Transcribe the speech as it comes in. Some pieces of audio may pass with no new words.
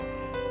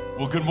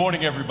Well, good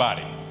morning,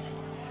 everybody.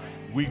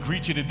 We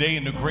greet you today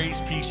in the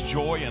grace, peace,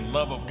 joy, and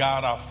love of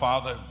God our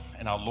Father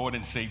and our Lord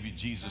and Savior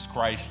Jesus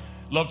Christ.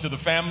 Love to the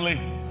family.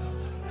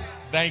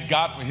 Thank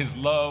God for his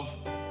love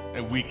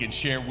that we can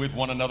share with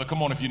one another.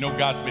 Come on, if you know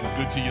God's been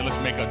good to you, let's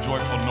make a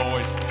joyful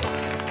noise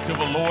to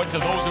the Lord. To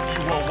those of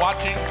you who are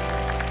watching,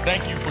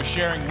 thank you for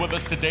sharing with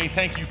us today.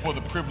 Thank you for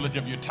the privilege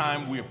of your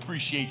time. We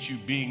appreciate you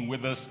being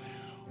with us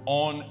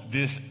on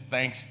this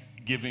Thanksgiving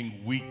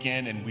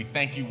weekend, and we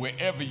thank you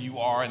wherever you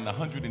are in the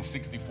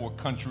 164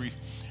 countries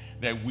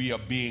that we are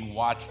being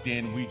watched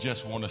in. We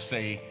just want to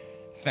say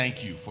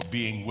thank you for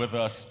being with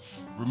us.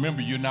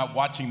 Remember, you're not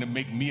watching to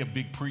make me a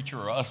big preacher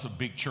or us a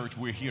big church.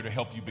 We're here to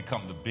help you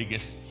become the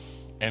biggest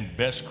and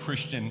best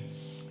Christian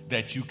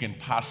that you can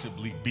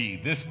possibly be.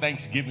 This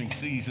Thanksgiving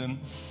season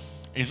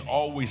is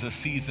always a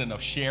season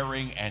of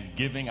sharing and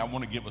giving. I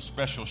want to give a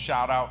special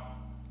shout out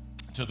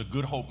to the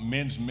Good Hope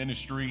Men's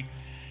Ministry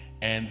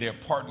and their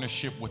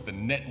partnership with the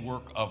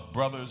Network of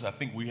Brothers. I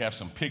think we have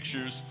some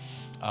pictures.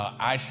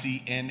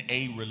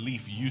 ICNA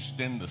Relief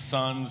Houston, the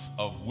Sons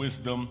of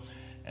Wisdom,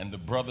 and the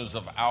Brothers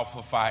of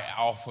Alpha Phi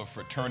Alpha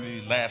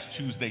Fraternity last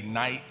Tuesday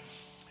night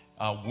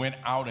went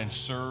out and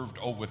served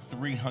over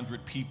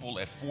 300 people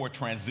at 4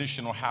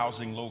 transitional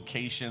housing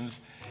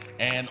locations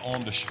and on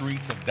the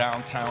streets of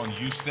downtown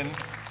Houston.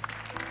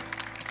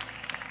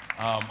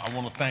 I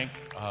want to thank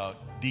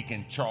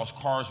Deacon Charles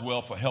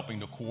Carswell for helping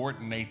to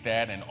coordinate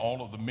that, and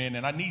all of the men.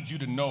 And I need you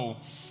to know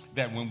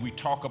that when we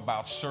talk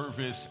about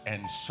service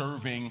and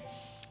serving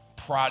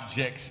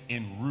projects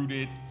in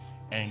Rooted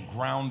and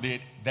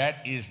Grounded,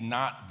 that is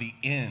not the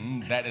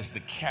end. That is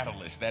the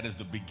catalyst. That is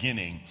the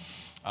beginning.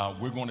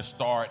 We're going to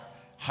start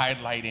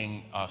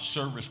highlighting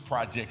service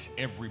projects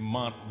every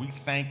month. We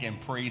thank and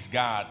praise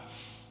God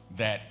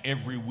that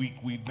every week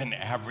we've been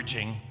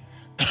averaging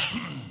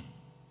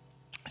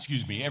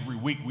every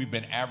week we've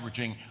been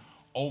averaging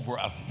over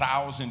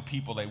 1,000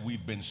 people that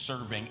we've been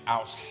serving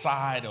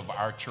outside of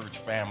our church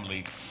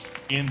family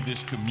in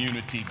this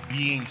community,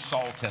 being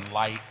salt and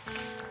light.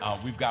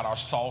 We've got our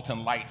Salt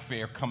and Light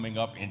Fair coming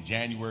up in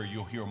January.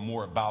 You'll hear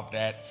more about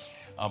that.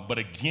 But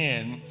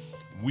again,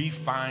 we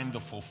find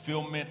the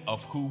fulfillment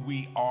of who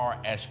we are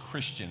as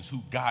Christians,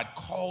 who God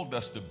called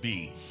us to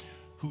be,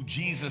 who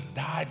Jesus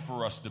died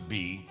for us to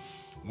be,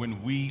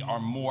 when we are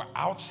more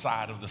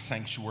outside of the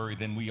sanctuary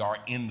than we are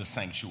in the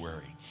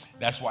sanctuary.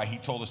 That's why he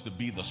told us to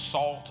be the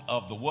salt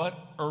of the what?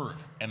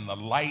 Earth, and the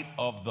light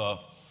of the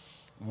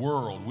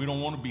world. We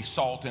don't want to be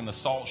salt in the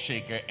salt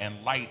shaker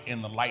and light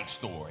in the light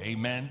store.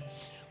 Amen.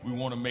 We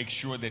want to make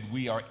sure that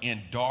we are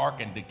in dark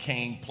and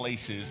decaying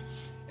places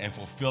and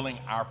fulfilling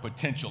our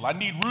potential. I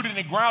need Rooted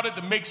and Grounded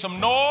to make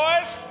some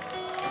noise.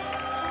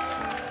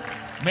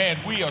 Man,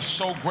 we are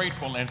so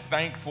grateful and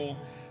thankful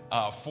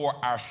for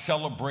our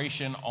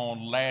celebration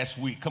on last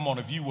week. Come on,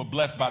 if you were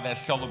blessed by that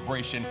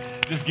celebration,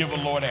 just give the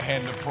Lord a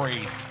hand of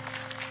praise.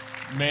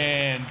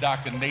 Man,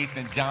 Dr.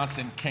 Nathan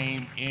Johnson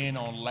came in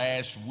on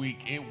last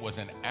week. It was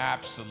an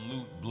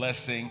absolute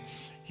blessing.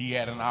 He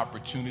had an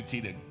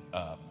opportunity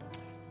to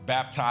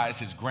baptize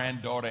his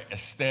granddaughter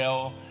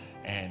Estelle,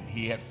 and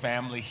he had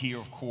family here,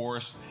 of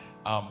course.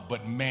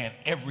 But man,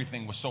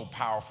 everything was so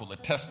powerful. The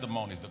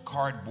testimonies, the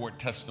cardboard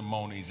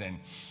testimonies,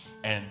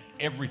 and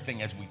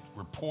everything as we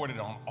reported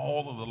on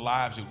all of the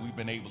lives that we've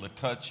been able to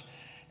touch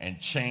and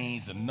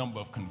change, the number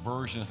of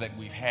conversions that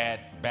we've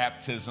had,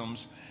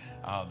 baptisms,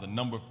 the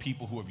number of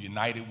people who have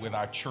united with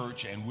our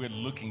church, and we're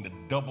looking to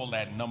double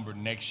that number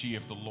next year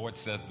if the Lord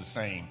says the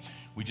same.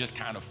 We just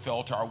kind of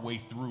felt our way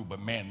through,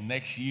 but man,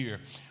 next year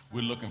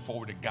we're looking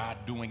forward to God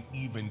doing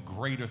even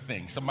greater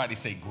things. Somebody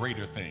say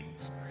greater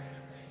things.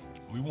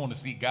 We want to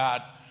see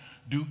God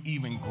do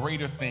even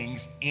greater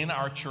things in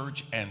our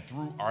church and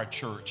through our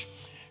church,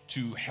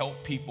 to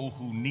help people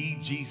who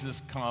need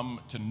Jesus come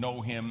to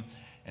know him,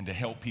 and to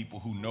help people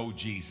who know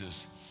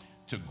Jesus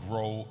to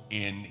grow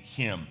in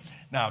him.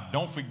 Now,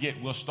 don't forget,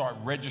 we'll start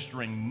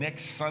registering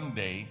next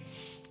Sunday.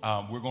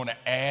 We're going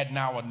to add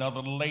now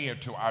another layer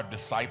to our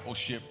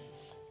discipleship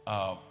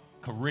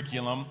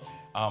curriculum.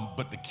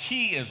 But the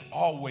key is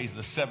always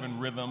the 7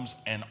 rhythms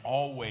and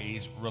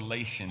always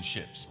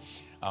relationships.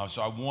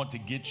 So I want to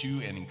get you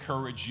and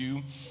encourage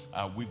you.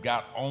 We've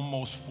got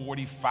almost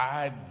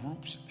 45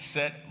 groups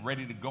set,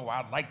 ready to go.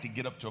 I'd like to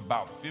get up to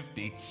about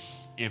 50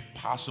 if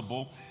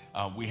possible.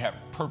 We have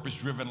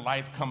Purpose-Driven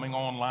Life coming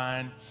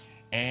online,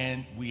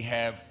 and we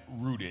have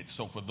Rooted.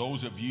 So for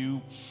those of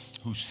you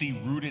who see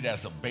Rooted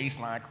as a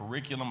baseline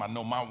curriculum, I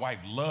know my wife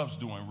loves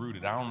doing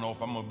Rooted. I don't know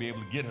if I'm going to be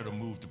able to get her to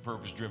move to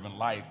Purpose-Driven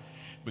Life,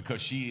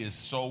 because she is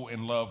so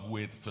in love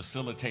with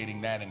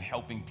facilitating that and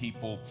helping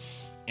people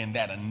in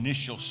that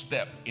initial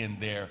step in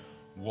their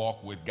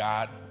walk with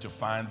God to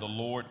find the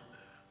Lord.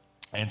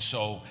 And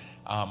so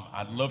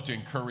I'd love to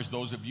encourage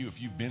those of you,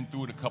 if you've been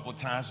through it a couple of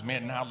times,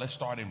 man, now let's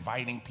start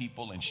inviting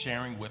people and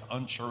sharing with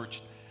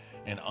unchurched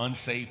and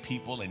unsaved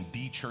people and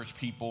de-churched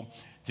people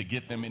to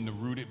get them into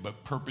Rooted.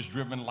 But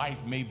Purpose-Driven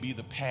Life may be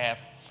the path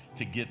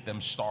to get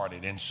them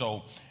started. And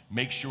so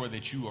make sure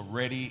that you are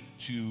ready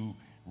to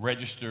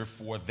register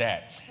for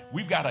that.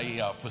 We've got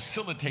a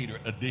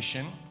facilitator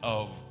edition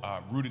of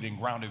Rooted and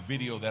Grounded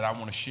video that I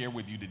want to share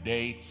with you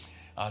today.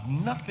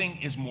 Nothing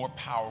is more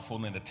powerful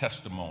than a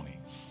testimony.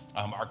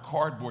 Our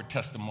cardboard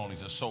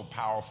testimonies are so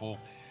powerful,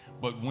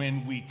 but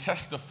when we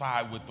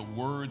testify with the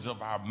words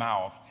of our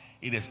mouth,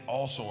 it is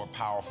also a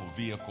powerful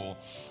vehicle.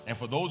 And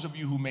for those of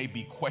you who may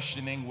be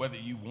questioning whether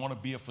you want to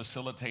be a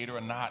facilitator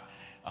or not,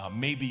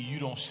 maybe you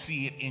don't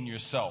see it in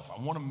yourself.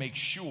 I want to make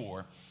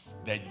sure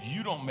that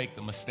you don't make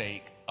the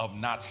mistake of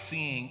not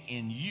seeing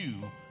in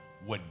you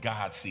what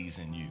God sees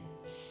in you.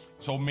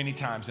 So many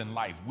times in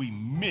life, we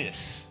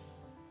miss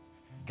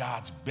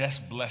God's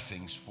best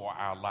blessings for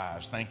our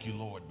lives. Thank you,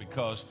 Lord,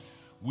 because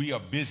we are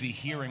busy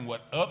hearing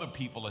what other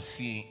people are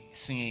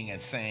seeing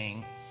and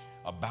saying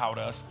about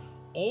us,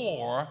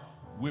 or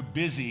we're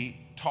busy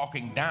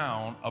talking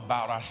down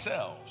about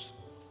ourselves,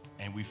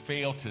 and we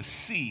fail to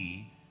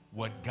see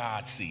what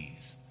God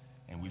sees,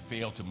 and we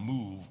fail to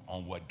move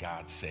on what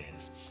God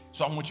says.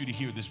 So I want you to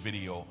hear this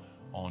video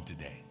on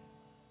today.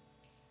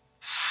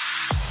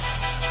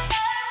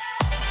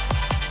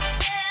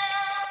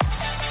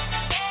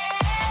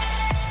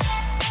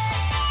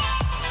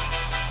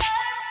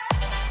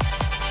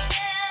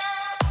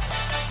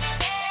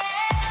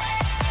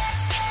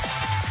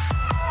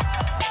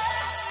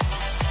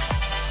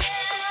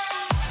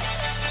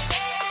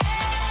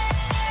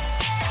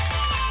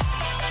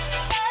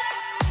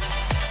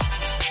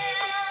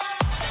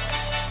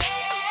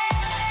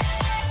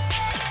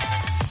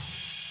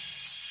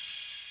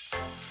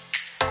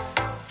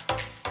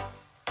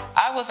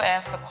 I was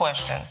asked the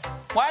question,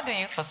 why do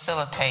you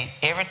facilitate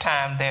every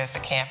time there's a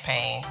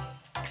campaign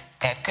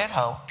at Good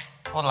Hope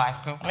or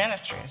Life Group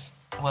Ministries?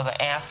 Well,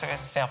 the answer is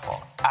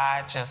simple.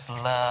 I just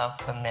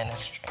love the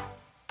ministry.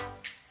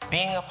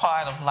 Being a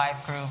part of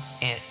Life Group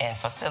and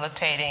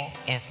facilitating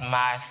is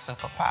my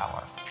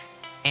superpower.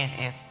 It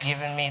is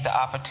giving me the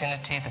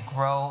opportunity to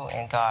grow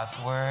in God's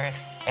Word,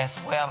 as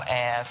well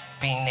as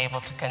being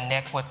able to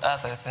connect with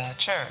others in the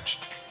church.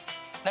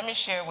 Let me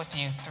share with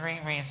you 3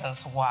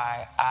 reasons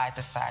why I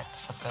decided to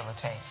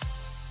facilitate.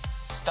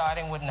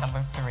 Starting with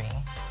number 3.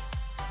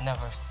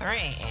 Number 3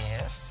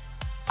 is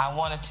I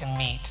wanted to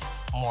meet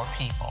more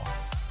people.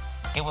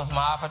 It was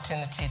my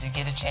opportunity to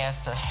get a chance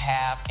to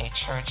have a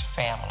church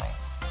family.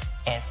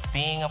 And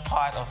being a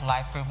part of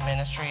Life Group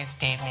Ministries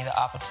gave me the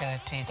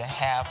opportunity to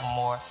have a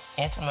more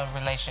intimate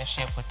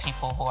relationship with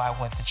people who I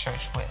went to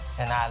church with,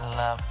 and I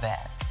loved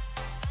that.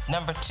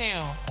 Number 2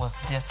 was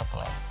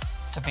discipline.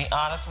 To be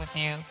honest with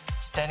you,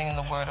 studying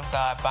the Word of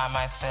God by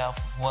myself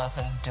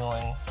wasn't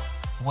doing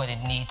what it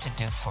needed to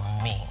do for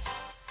me.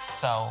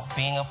 So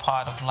being a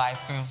part of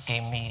Life Group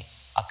gave me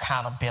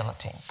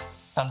accountability,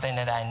 something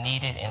that I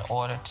needed in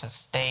order to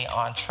stay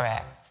on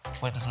track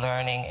with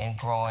learning and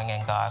growing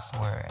in God's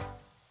Word.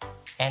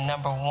 And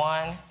number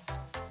 1,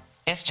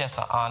 it's just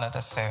an honor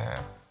to serve.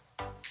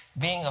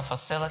 Being a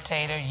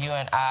facilitator, you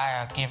and I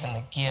are given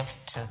the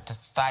gift to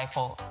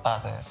disciple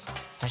others,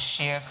 to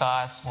share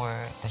God's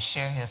Word, to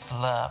share His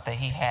love that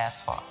He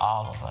has for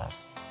all of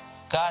us.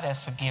 God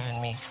has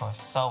forgiven me for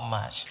so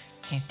much.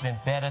 He's been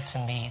better to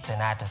me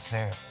than I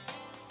deserve.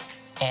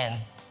 And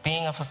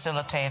being a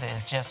facilitator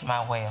is just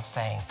my way of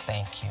saying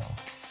thank you.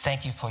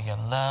 Thank you for your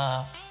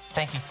love.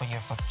 Thank you for your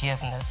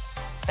forgiveness.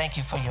 Thank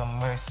you for your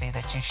mercy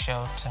that you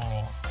showed to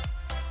me.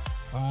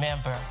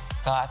 Remember,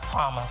 God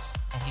promised,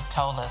 and He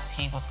told us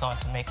He was going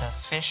to make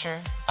us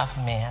fisher of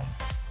men.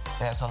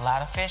 There's a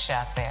lot of fish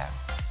out there,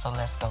 so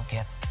let's go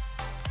get them.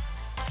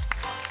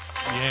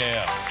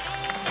 Yeah.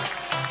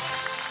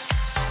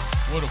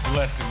 What a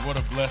blessing, what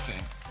a blessing.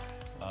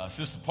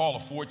 Sister Paula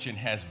Fortune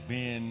has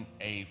been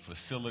a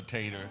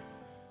facilitator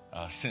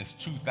since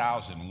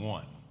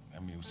 2001.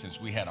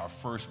 Since we had our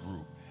first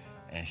group,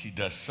 and she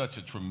does such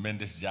a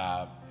tremendous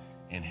job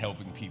in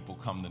helping people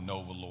come to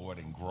know the Lord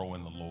and grow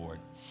in the Lord.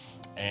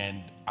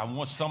 And I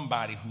want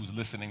somebody who's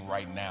listening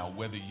right now,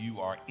 whether you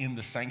are in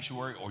the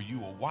sanctuary or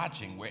you are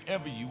watching,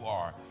 wherever you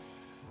are,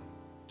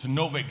 to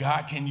know that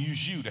God can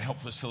use you to help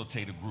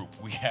facilitate a group.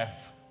 We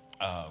have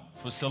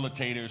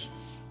facilitators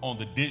on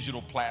the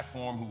digital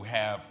platform who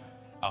have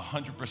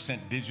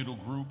 100% digital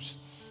groups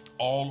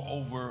all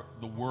over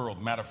the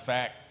world. Matter of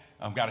fact,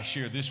 I've got to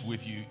share this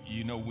with you.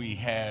 You know, we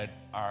had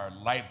our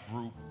life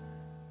group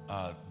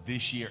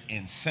this year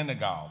in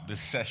Senegal, this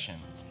session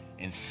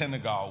in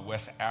Senegal,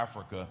 West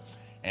Africa.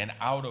 And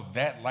out of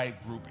that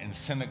life group in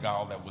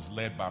Senegal that was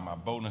led by my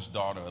bonus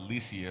daughter,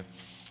 Alicia,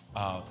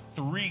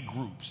 3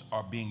 groups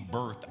are being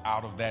birthed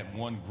out of that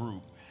one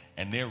group,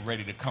 and they're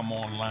ready to come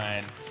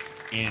online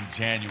in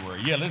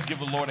January. Yeah, let's give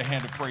the Lord a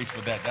hand of praise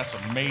for that. That's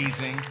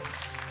amazing.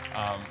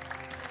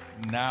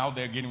 Now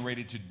they're getting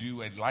ready to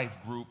do a life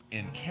group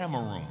in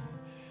Cameroon.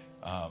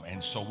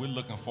 And so we're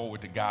looking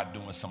forward to God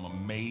doing some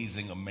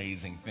amazing,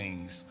 amazing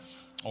things.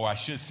 Or I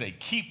should say,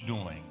 keep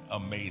doing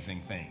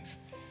amazing things,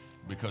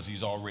 because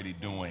He's already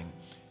doing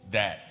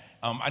that.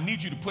 I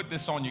need you to put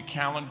this on your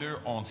calendar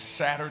on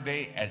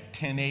Saturday at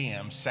 10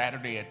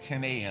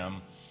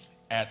 a.m.,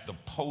 at the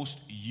Post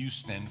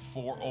Houston,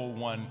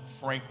 401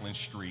 Franklin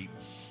Street.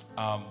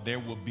 there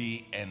will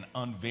be an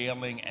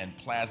unveiling and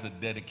plaza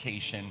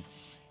dedication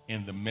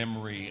in the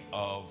memory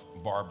of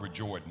Barbara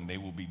Jordan. They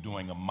will be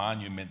doing a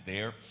monument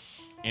there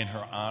in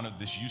her honor.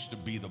 This used to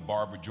be the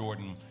Barbara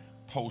Jordan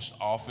Post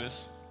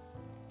Office,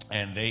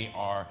 and they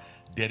are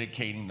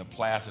dedicating the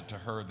plaza to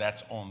her.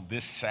 That's on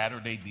this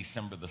Saturday,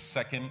 December the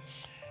 2nd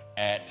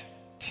at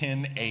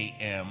 10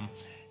 a.m.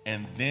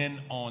 And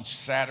then on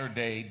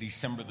Saturday,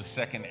 December the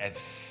 2nd at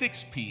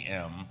 6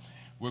 p.m.,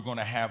 we're going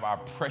to have our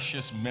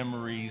Precious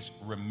Memories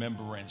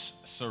Remembrance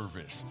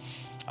Service.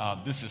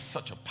 This is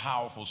such a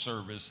powerful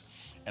service,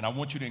 and I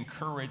want you to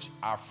encourage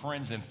our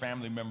friends and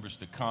family members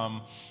to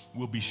come.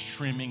 We'll be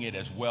streaming it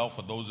as well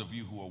for those of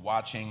you who are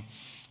watching.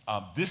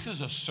 This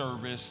is a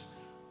service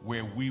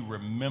where we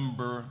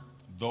remember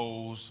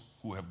those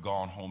who have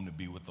gone home to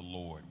be with the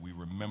Lord. We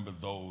remember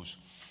those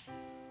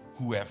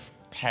who have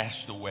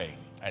passed away.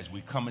 As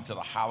we come into the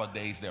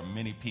holidays, there are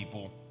many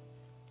people,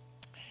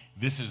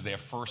 this is their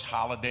first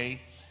holiday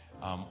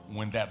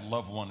when that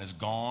loved one is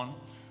gone.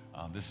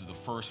 This is the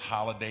first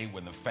holiday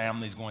when the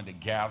family is going to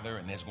gather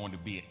and there's going to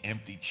be an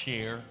empty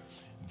chair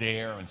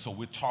there. And so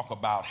we'll talk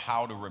about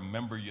how to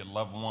remember your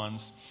loved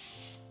ones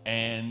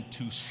and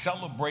to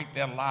celebrate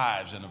their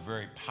lives in a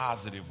very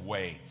positive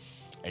way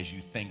as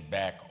you think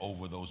back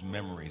over those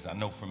memories. I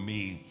know for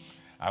me,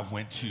 I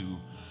went to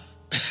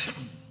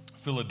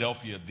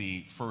Philadelphia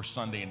the first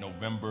Sunday in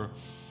November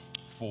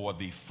for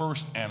the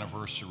first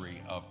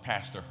anniversary of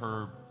Pastor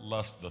Herb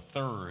Lust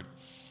III.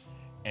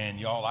 And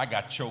y'all, I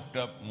got choked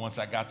up once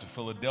I got to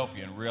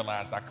Philadelphia and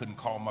realized I couldn't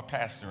call my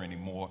pastor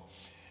anymore.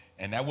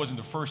 And that wasn't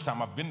the first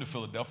time I've been to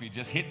Philadelphia. It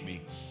just hit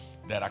me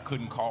that I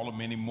couldn't call him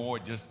anymore.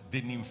 It just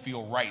didn't even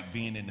feel right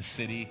being in the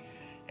city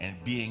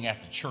and being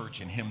at the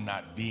church and him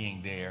not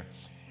being there.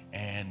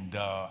 And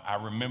I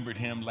remembered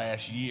him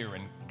last year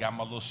and got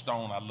my little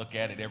stone. I look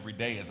at it every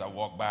day as I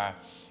walk by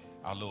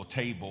our little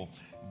table.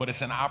 But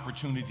it's an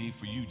opportunity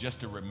for you just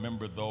to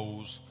remember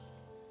those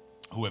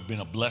who have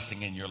been a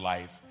blessing in your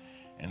life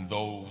and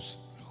those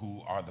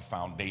who are the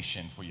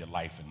foundation for your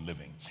life and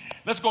living.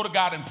 Let's go to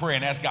God in prayer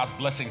and ask God's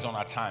blessings on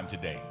our time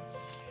today.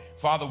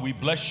 Father, we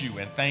bless you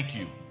and thank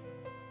you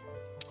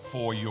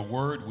for your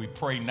word. We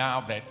pray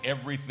now that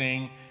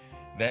everything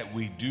that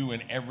we do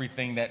and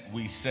everything that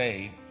we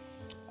say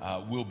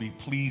will be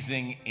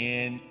pleasing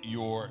in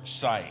your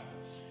sight.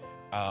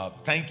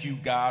 Thank you,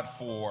 God,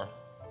 for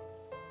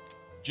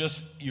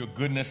just your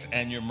goodness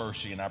and your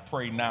mercy. And I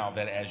pray now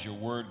that as your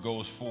word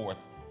goes forth,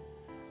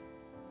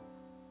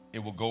 it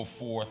will go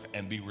forth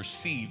and be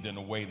received in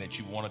a way that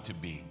you want it to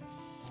be.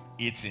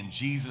 It's in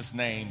Jesus'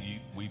 name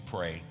we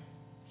pray.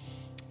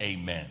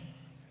 Amen.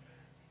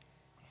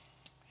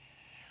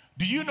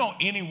 Do you know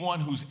anyone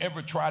who's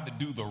ever tried to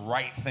do the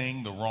right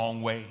thing the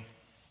wrong way?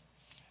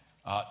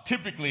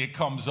 Typically, it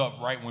comes up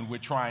right when we're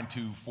trying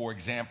to, for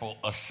example,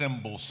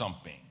 assemble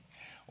something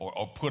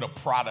or put a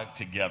product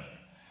together.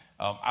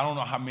 I don't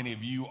know how many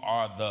of you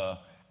are the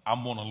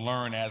I'm going to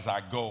learn as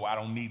I go, I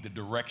don't need the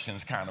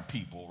directions kind of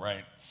people,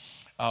 right?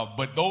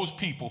 But those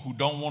people who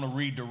don't want to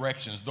read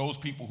directions, those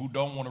people who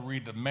don't want to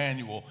read the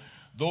manual,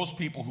 those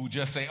people who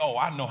just say, oh,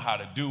 I know how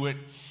to do it.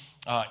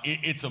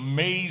 It's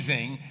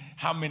amazing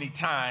how many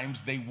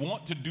times they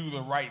want to do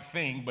the right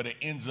thing, but it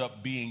ends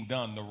up being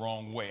done the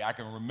wrong way. I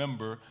can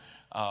remember,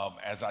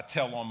 as I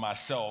tell on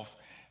myself,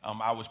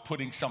 I was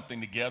putting something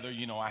together.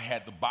 You know, I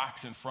had the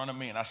box in front of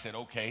me, and I said,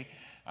 okay,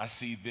 I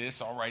see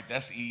this. All right,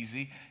 that's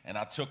easy. And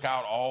I took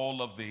out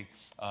all of the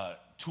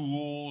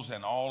tools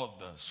and all of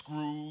the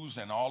screws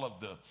and all of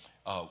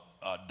the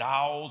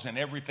dowels and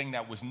everything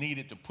that was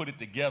needed to put it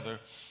together.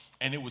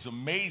 And it was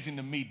amazing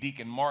to me,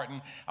 Deacon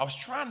Martin. I was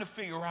trying to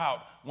figure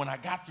out when I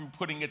got through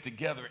putting it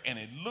together and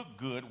it looked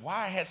good,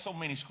 why I had so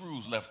many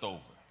screws left over.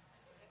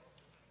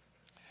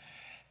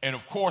 And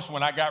of course,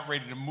 when I got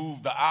ready to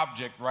move the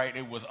object, right,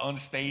 it was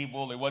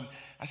unstable. It wasn't.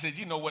 I said,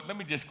 you know what, let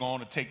me just go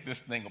on and take this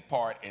thing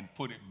apart and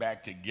put it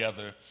back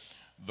together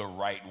the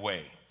right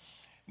way.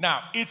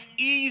 Now, it's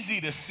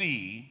easy to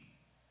see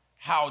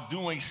how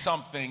doing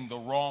something the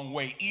wrong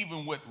way,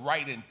 even with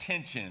right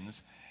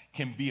intentions,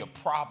 can be a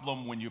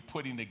problem when you're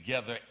putting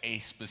together a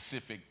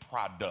specific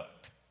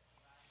product.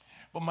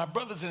 But my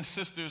brothers and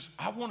sisters,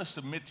 I want to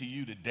submit to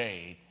you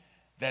today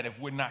that if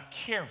we're not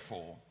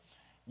careful,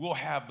 we'll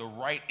have the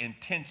right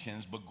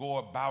intentions but go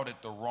about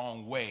it the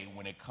wrong way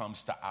when it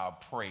comes to our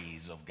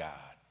praise of God.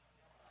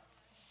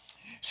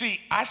 See,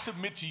 I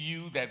submit to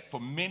you that for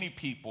many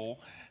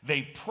people,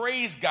 they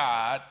praise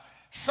God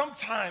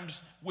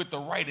sometimes with the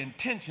right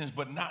intentions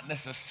but not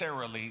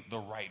necessarily the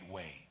right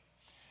way.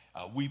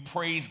 We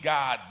praise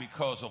God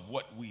because of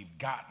what we've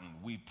gotten.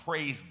 We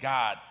praise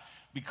God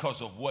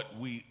because of what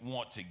we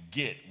want to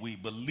get. We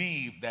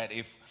believe that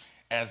if,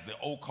 as the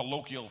old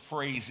colloquial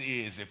phrase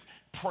is, if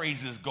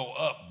praises go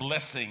up,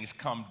 blessings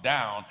come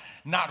down,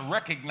 not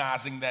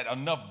recognizing that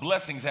enough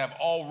blessings have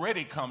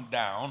already come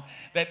down,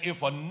 that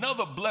if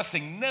another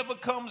blessing never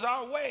comes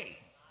our way,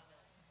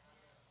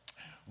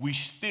 we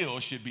still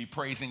should be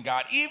praising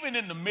God, even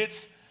in the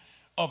midst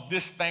of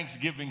this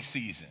Thanksgiving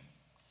season.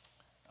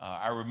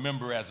 I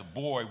remember as a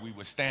boy, we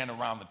would stand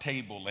around the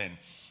table and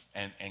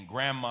And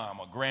grandmom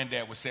or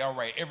granddad would say, all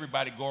right,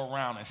 everybody go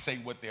around and say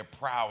what they're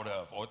proud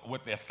of or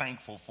what they're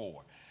thankful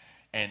for.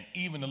 And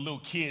even the little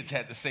kids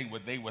had to say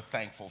what they were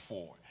thankful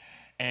for.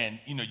 And,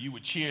 you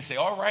would cheer, say,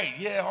 all right,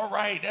 yeah, all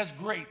right, that's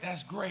great,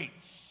 that's great.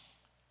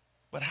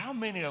 But how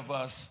many of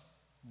us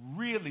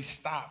really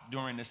stop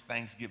during this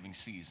Thanksgiving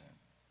season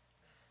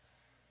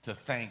to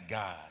thank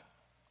God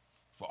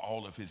for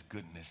all of his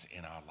goodness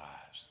in our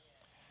lives?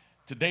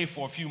 Today,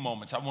 for a few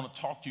moments, I want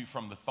to talk to you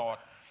from the thought,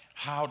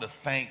 how to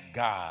thank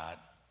God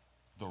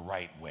the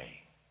right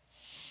way.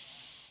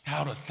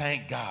 How to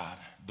thank God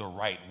the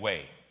right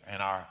way.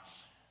 And our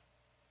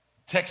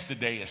text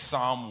today is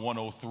Psalm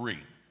 103.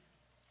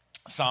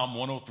 Psalm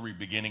 103,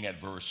 beginning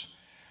at verse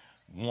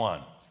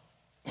 1.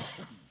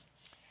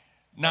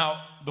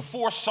 Now, the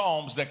four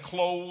Psalms that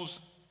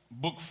close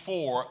book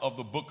 4 of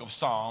the book of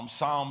Psalms,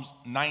 Psalms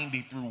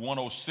 90 through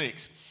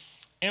 106,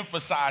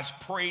 emphasize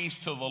praise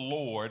to the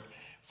Lord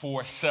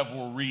for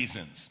several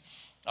reasons.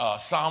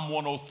 Psalm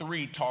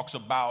 103 talks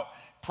about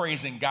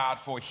praising God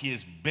for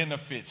his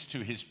benefits to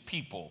his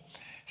people.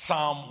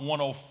 Psalm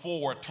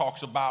 104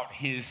 talks about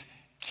his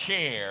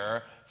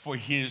care for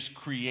his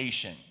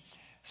creation.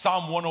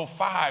 Psalm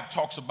 105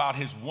 talks about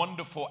his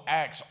wonderful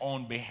acts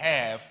on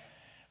behalf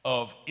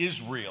of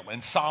Israel.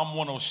 And Psalm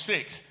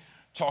 106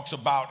 talks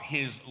about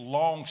his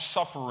long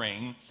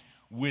suffering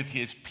with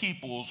his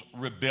people's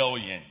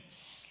rebellion.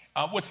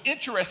 What's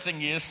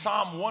interesting is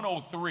Psalm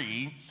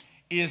 103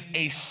 is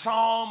a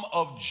psalm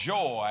of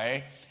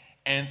joy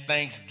and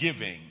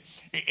thanksgiving.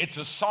 It's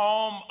a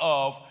psalm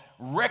of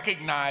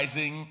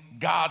recognizing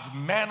God's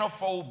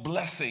manifold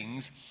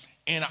blessings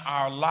in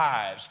our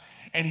lives.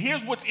 And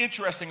here's what's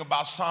interesting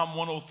about Psalm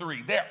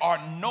 103. There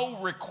are no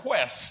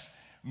requests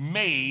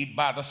made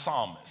by the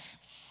psalmist.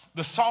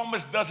 The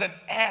psalmist doesn't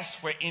ask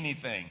for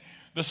anything.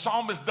 The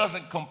psalmist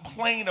doesn't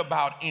complain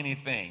about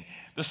anything.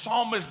 The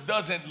psalmist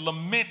doesn't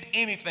lament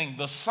anything.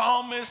 The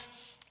psalmist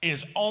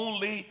is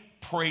only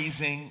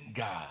praising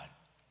God.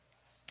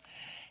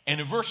 And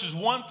in verses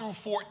 1 through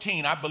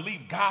 14, I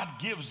believe God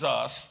gives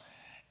us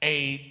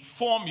a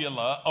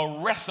formula,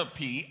 a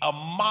recipe, a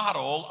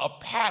model, a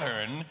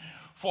pattern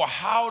for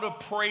how to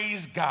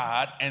praise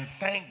God and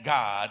thank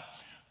God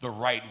the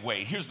right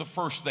way. Here's the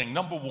first thing.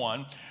 Number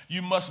one,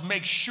 you must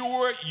make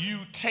sure you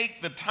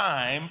take the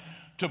time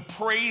to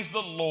praise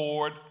the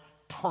Lord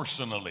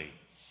personally.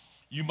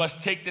 You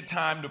must take the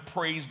time to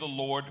praise the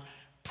Lord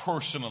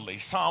personally.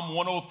 Psalm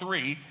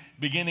 103,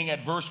 beginning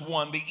at verse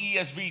 1, the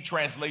ESV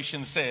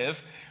translation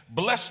says,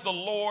 "Bless the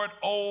Lord,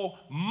 O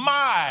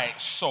my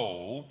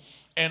soul,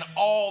 and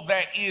all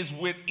that is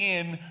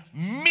within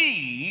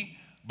me.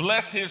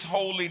 Bless his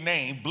holy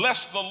name.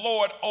 Bless the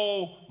Lord,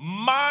 O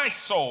my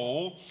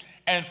soul,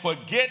 and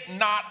forget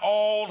not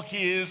all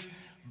his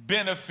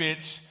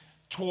benefits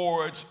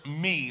towards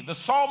me." The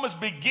psalmist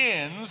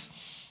begins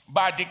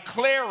by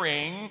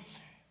declaring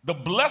the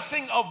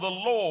blessing of the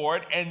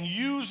Lord and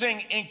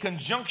using in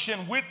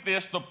conjunction with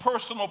this the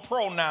personal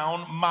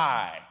pronoun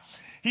my.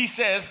 He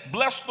says,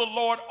 "Bless the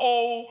Lord,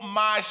 O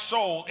my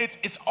soul."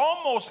 It's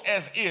almost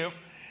as if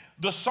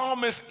the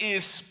psalmist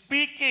is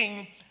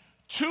speaking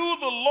to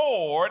the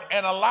Lord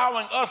and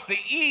allowing us to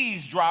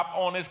eavesdrop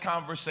on his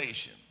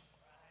conversation.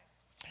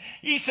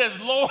 He says,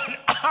 "Lord,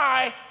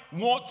 I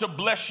want to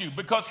bless you,"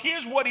 because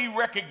here's what he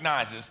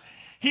recognizes.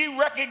 He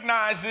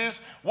recognizes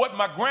what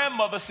my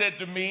grandmother said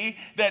to me,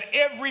 that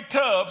every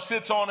tub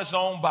sits on its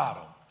own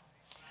bottom.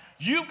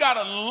 You've got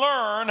to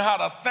learn how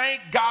to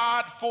thank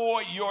God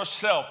for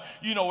yourself.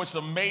 It's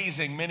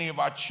amazing. Many of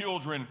our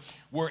children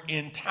were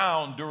in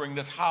town during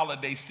this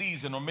holiday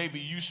season, or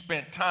maybe you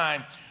spent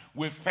time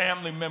with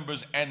family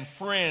members and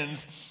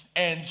friends,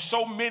 and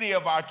so many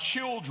of our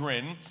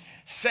children,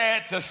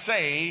 sad to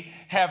say,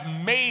 have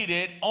made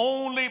it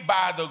only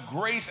by the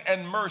grace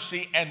and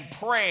mercy and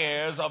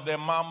prayers of their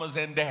mamas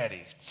and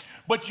daddies.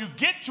 But you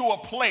get to a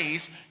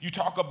place, you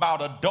talk about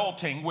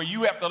adulting, where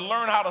you have to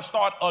learn how to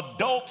start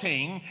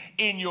adulting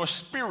in your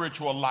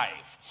spiritual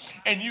life.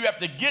 And you have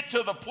to get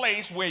to the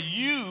place where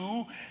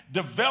you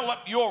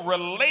develop your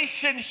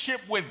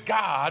relationship with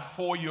God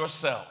for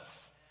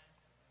yourself.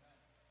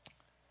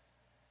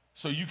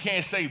 So you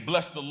can't say,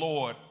 "Bless the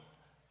Lord,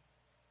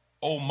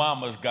 oh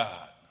mama's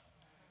God,"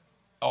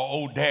 or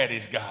 "oh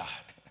daddy's God."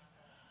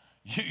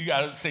 You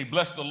got to say,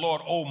 "Bless the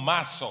Lord, oh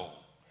my soul."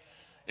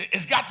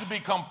 It's got to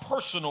become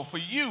personal for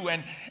you.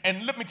 And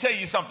let me tell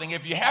you something.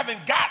 If you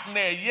haven't gotten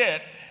there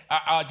yet,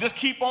 just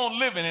keep on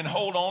living and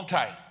hold on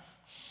tight.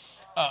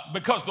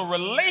 Because the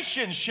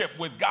relationship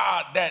with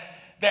God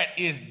that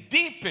is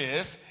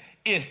deepest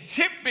is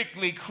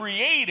typically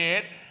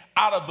created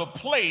out of the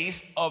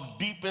place of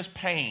deepest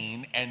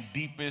pain and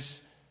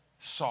deepest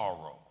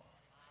sorrow.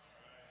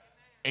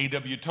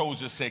 A.W.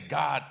 Tozer said,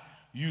 "God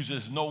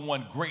uses no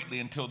one greatly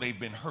until they've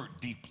been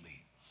hurt deeply."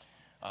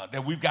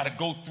 That we've got to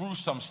go through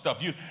some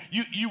stuff.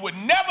 You would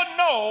never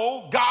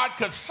know God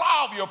could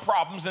solve your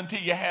problems until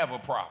you have a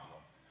problem.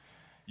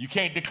 You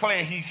can't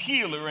declare he's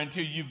healer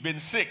until you've been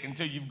sick,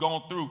 until you've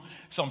gone through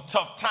some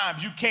tough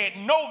times. You can't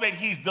know that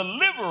he's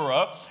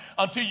deliverer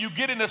until you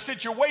get in a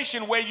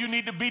situation where you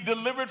need to be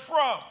delivered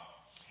from.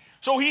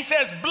 So he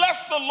says,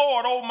 bless the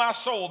Lord, O my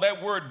soul.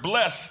 That word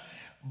bless,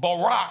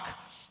 barak,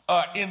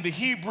 in the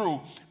Hebrew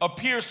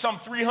appears some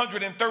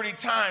 330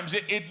 times.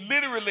 It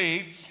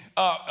literally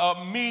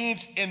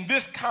means in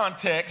this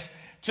context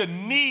to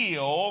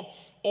kneel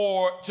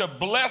or to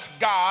bless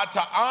God,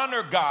 to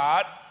honor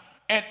God.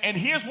 And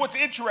here's what's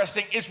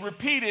interesting. It's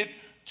repeated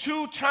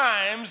 2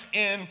 times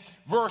in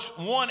verse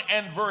 1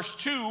 and verse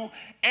 2,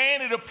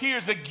 and it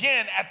appears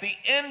again at the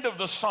end of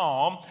the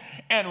psalm.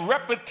 And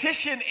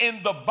repetition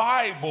in the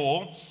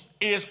Bible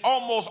is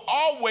almost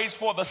always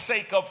for the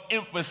sake of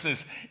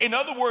emphasis. In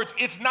other words,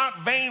 it's not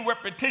vain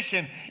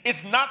repetition.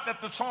 It's not that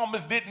the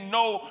psalmist didn't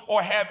know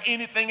or have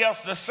anything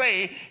else to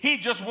say. He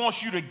just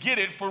wants you to get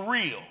it for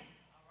real.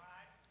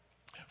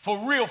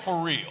 For real,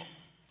 for real.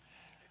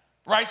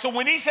 Right? So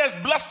when he says,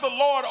 bless the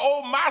Lord,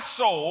 oh my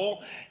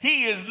soul,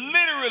 he is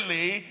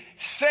literally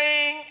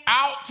saying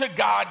out to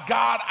God,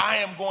 God, I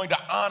am going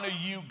to honor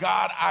you.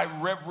 God, I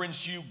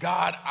reverence you.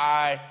 God,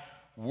 I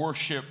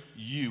worship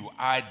you.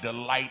 I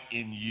delight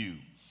in you.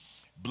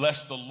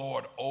 Bless the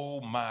Lord, oh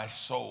my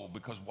soul.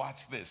 Because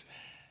watch this.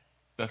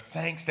 The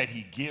thanks that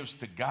he gives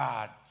to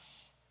God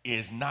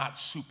is not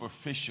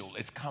superficial.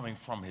 It's coming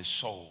from his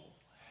soul.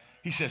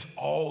 He says,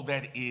 all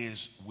that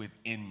is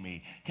within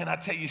me. Can I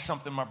tell you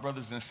something, my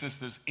brothers and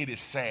sisters? It is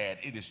sad,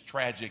 it is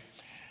tragic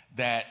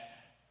that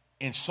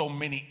in so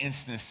many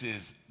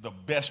instances, the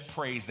best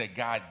praise that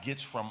God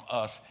gets from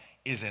us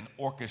is an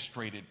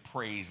orchestrated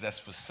praise that's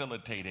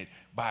facilitated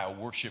by a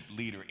worship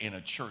leader in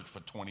a church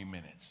for 20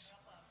 minutes.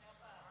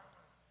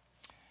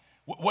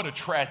 What a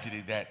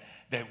tragedy that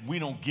we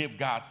don't give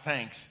God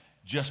thanks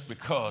just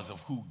because of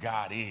who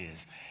God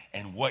is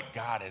and what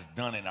God has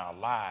done in our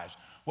lives.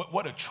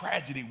 What a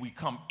tragedy we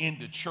come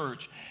into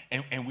church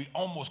and we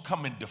almost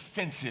come in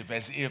defensive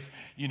as if,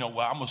 well,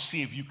 I'm going to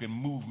see if you can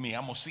move me.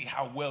 I'm going to see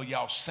how well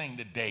y'all sing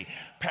today.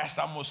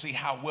 Pastor, I'm going to see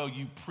how well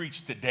you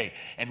preach today.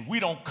 And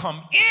we don't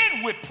come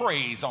in with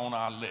praise on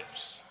our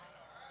lips.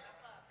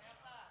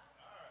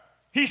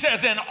 He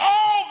says, and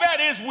all that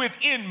is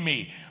within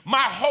me, my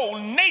whole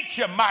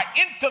nature, my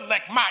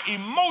intellect, my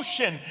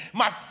emotion,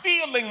 my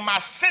feeling, my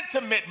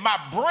sentiment, my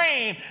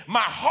brain,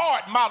 my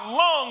heart, my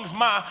lungs,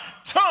 my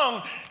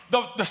tongue.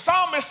 The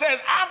psalmist says,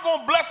 I'm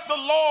going to bless the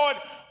Lord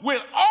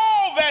with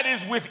all that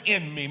is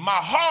within me, my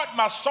heart,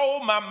 my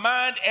soul, my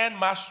mind, and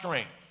my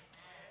strength.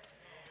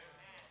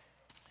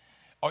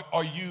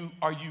 Are you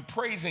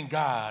praising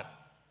God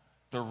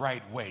the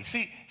right way?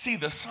 See,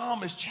 the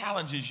psalmist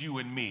challenges you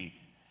and me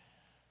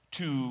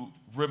to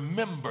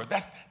remember.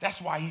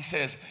 That's why he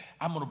says,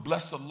 I'm going to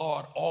bless the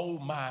Lord, oh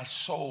my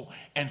soul,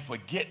 and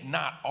forget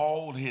not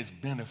all his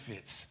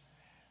benefits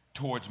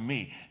towards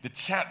me.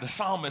 The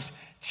psalmist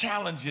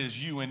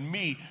challenges you and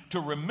me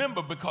to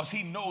remember because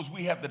he knows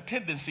we have the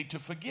tendency to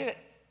forget.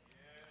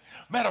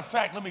 Matter of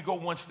fact, let me go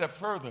one step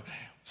further.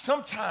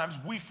 Sometimes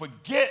we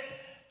forget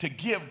to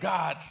give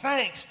God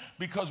thanks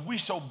because we're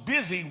so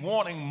busy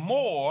wanting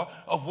more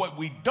of what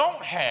we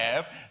don't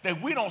have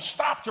that we don't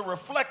stop to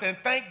reflect and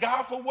thank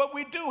God for what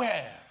we do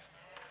have.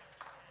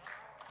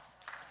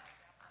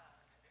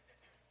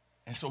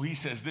 And so he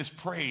says this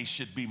praise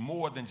should be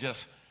more than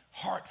just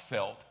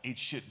heartfelt. It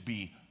should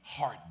be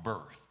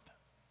heart-birthed.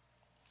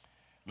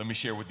 Let me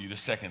share with you the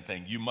second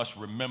thing. You must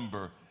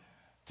remember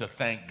to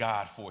thank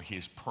God for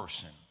his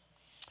person.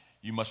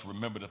 You must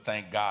remember to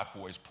thank God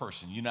for his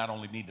person. You not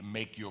only need to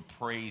make your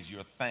praise,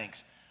 your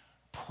thanks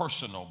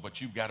personal,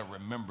 but you've got to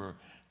remember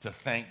to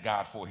thank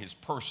God for his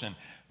person.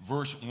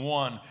 Verse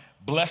 1,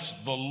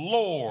 bless the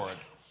Lord,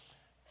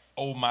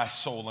 O my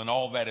soul, and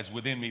all that is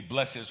within me.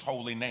 Bless his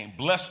holy name.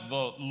 Bless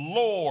the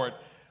Lord,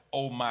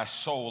 O my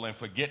soul, and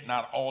forget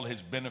not all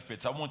his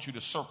benefits. I want you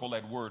to circle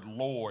that word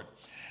Lord.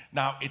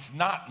 Now, it's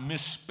not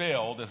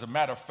misspelled. As a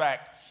matter of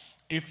fact,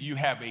 if you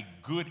have a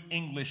good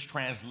English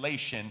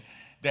translation,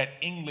 that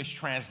English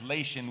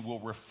translation will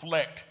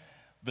reflect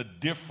the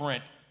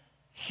different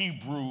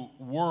Hebrew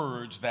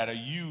words that are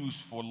used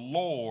for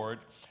Lord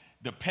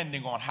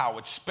depending on how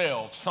it's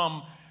spelled.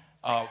 Some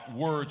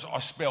words are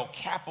spelled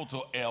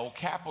capital L,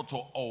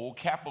 capital O,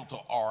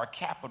 capital R,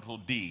 capital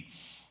D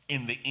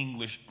in the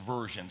English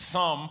version.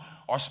 Some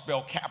are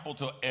spelled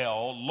capital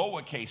L,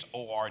 lowercase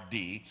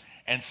O-R-D,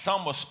 and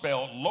some are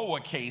spelled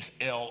lowercase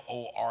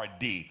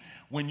L-O-R-D.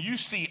 When you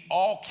see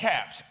all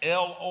caps,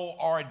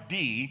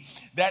 L-O-R-D,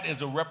 that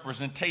is a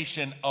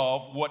representation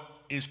of what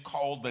is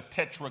called the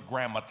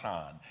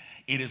Tetragrammaton.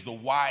 It is the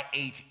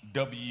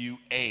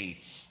YHWH.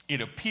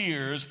 It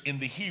appears in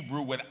the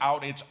Hebrew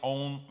without its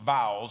own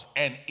vowels,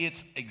 and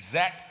its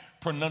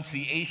exact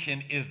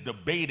pronunciation is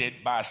debated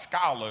by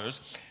scholars.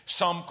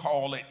 Some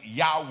call it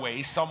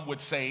Yahweh, some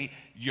would say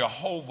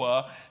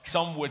Jehovah,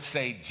 some would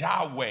say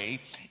Yahweh.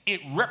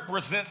 It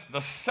represents the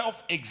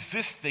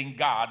self-existing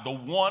God, the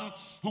one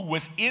who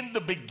was in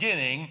the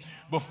beginning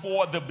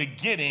before the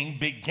beginning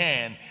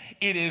began.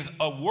 It is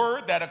a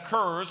word that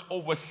occurs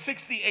over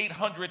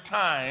 6,800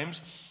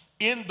 times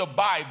in the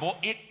Bible.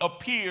 It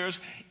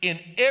appears in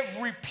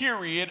every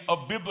period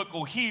of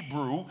biblical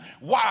Hebrew.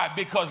 Why?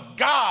 Because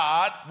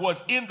God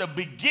was in the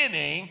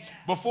beginning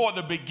before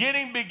the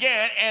beginning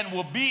began and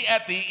will be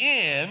at the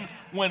end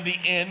when the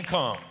end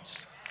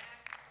comes.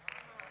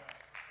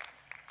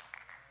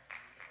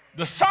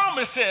 The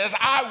psalmist says,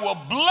 I will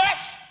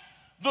bless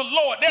the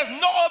Lord.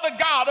 There's no other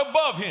God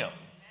above him.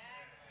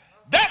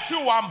 That's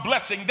who I'm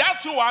blessing.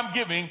 That's who I'm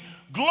giving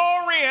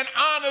glory and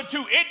honor to.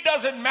 It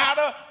doesn't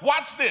matter,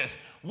 watch this,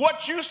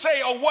 what you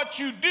say or what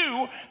you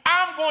do.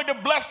 I'm going to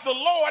bless the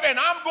Lord, and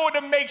I'm going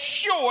to make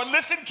sure,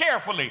 listen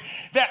carefully,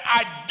 that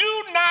I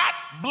do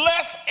not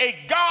bless a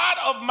God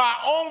of my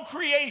own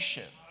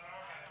creation,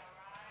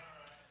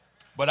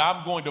 but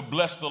I'm going to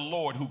bless the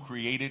Lord who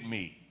created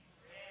me.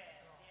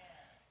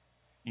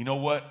 You know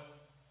what?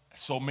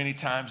 So many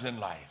times in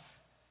life,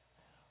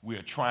 we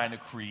are trying to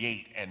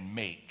create and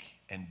make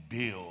and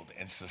build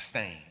and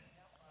sustain.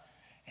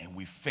 And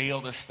we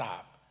fail to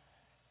stop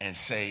and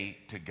say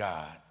to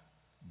God,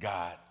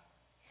 God,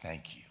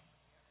 thank you.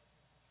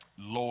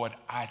 Lord,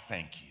 I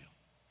thank you.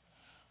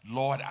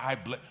 Lord, I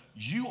bless.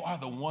 You are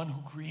the one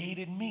who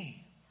created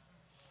me.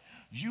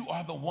 You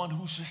are the one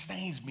who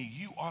sustains me.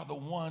 You are the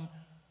one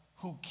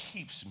who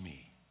keeps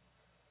me.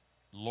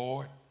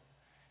 Lord,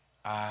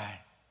 I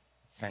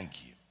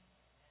thank you.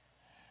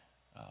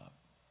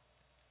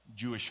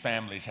 Jewish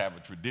families have a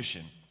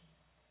tradition.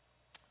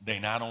 They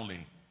not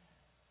only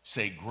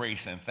say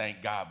grace and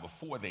thank God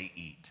before they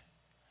eat,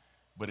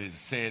 but it is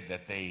said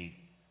that they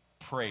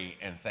pray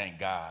and thank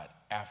God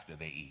after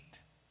they eat.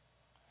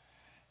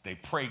 They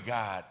pray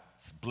God's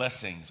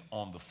blessings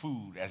on the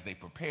food as they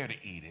prepare to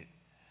eat it,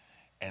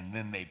 and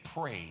then they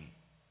pray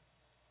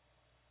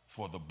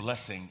for the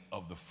blessing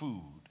of the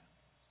food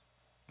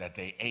that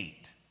they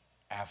ate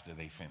after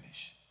they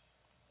finish,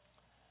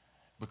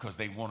 because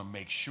they want to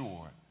make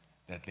sure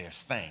that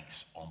there's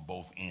thanks on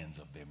both ends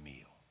of their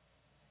meal.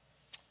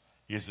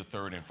 Here's the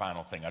third and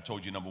final thing. I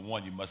told you, number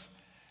one, you must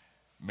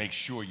make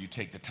sure you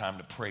take the time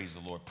to praise the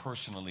Lord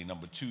personally.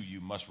 Number two,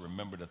 you must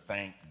remember to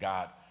thank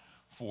God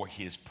for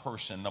his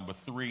person. Number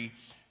three,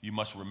 you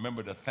must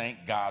remember to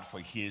thank God for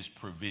his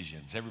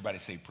provisions. Everybody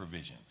say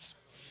provisions.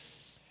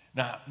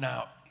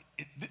 Now,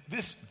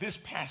 this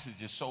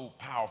passage is so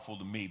powerful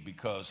to me,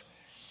 because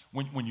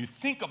when you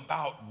think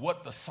about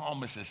what the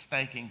psalmist is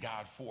thanking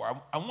God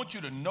for, I want you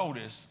to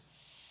notice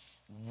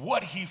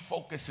what he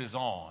focuses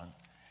on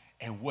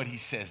and what he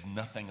says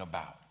nothing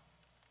about.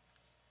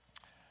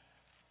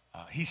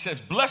 He says,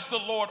 bless the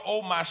Lord,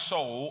 O my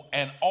soul,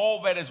 and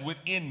all that is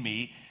within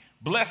me.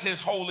 Bless his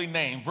holy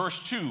name. Verse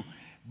 2,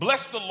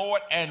 bless the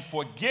Lord and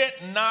forget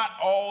not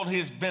all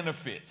his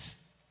benefits.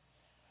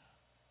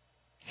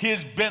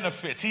 His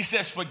benefits. He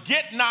says,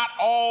 forget not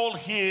all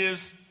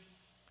his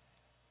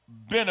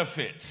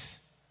benefits.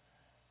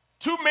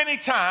 Too many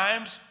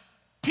times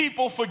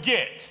people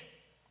forget.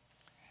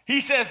 He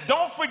says,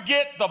 don't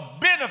forget the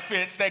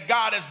benefits that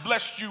God has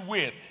blessed you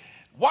with.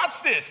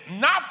 Watch this,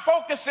 not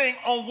focusing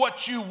on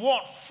what you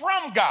want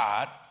from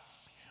God,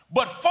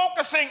 but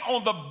focusing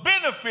on the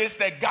benefits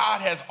that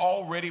God has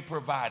already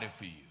provided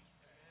for you.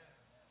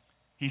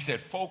 He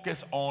said,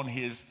 focus on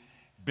his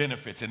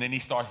benefits. And then he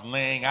starts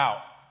laying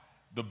out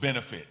the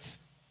benefits.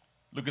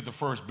 Look at the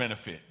first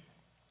benefit,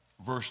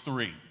 verse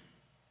 3,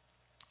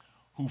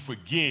 who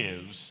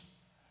forgives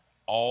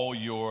all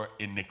your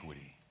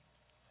iniquity.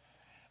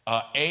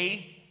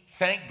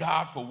 Thank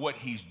God for what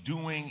he's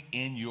doing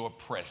in your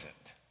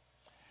present.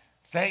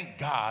 Thank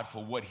God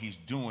for what he's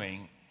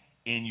doing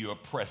in your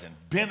present.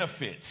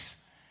 Benefits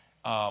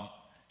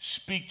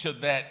speak to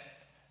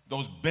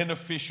those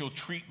beneficial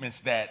treatments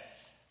that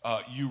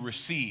you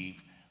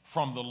receive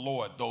from the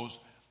Lord,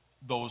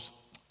 those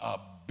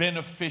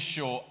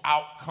beneficial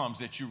outcomes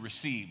that you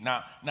receive.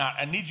 Now,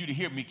 I need you to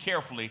hear me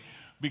carefully,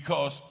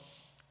 because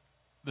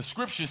the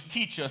scriptures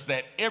teach us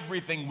that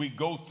everything we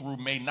go through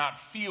may not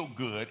feel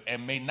good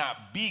and may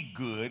not be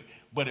good,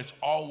 but it's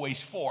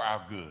always for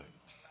our good.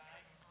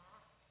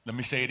 Let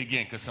me say it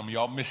again, because some of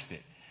y'all missed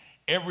it.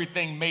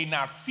 Everything may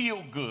not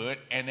feel good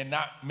and it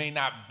may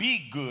not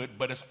be good,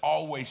 but it's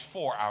always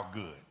for our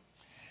good.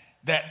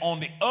 That on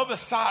the other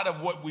side of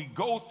what we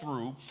go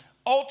through,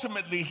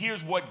 ultimately,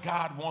 here's what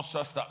God wants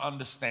us to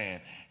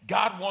understand.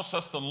 God wants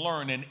us to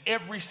learn in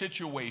every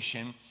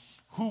situation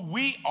who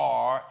we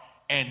are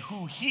and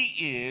who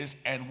he is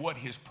and what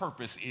his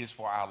purpose is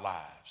for our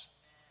lives.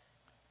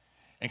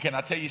 And can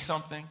I tell you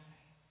something?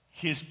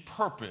 His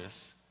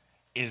purpose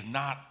is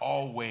not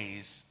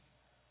always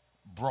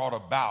brought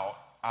about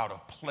out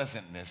of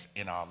pleasantness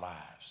in our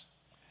lives.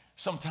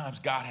 Sometimes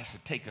God has to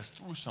take us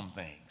through some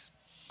things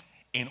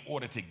in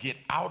order to get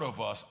out of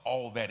us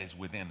all that is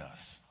within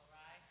us.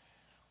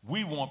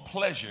 We want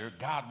pleasure,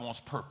 God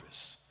wants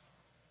purpose,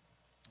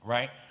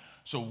 right?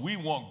 So we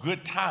want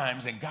good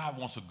times and God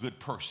wants a good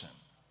person.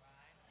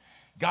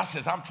 God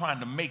says, I'm trying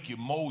to make you,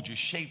 mold you,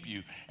 shape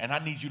you, and I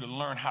need you to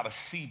learn how to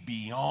see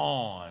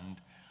beyond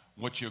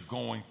what you're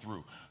going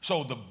through.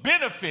 So the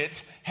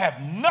benefits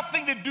have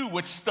nothing to do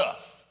with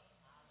stuff.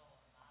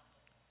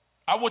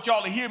 I want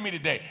y'all to hear me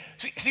today.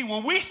 See,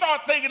 when we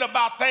start thinking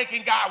about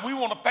thanking God, we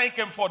want to thank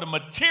him for the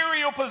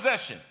material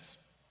possessions.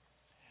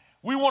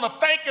 We want to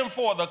thank him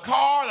for the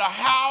car, the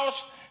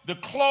house, the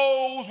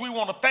clothes. We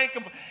want to thank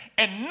him.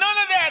 And none of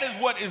that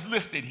is what is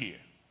listed here.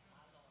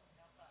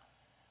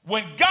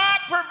 When God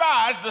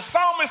provides, the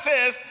psalmist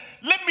says,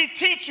 let me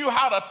teach you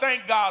how to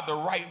thank God the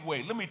right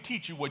way. Let me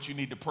teach you what you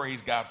need to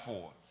praise God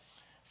for.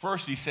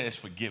 First, he says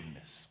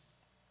forgiveness.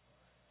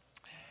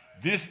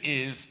 This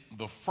is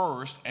the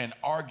first and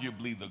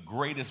arguably the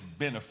greatest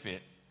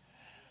benefit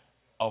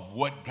of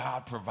what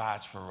God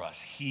provides for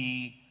us.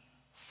 He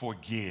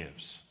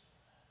forgives.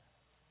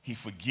 He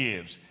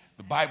forgives.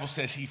 The Bible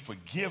says he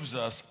forgives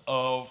us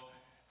of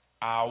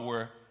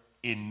our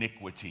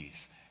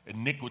iniquities.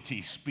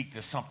 Iniquities speak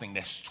to something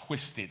that's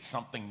twisted,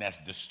 something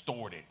that's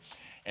distorted.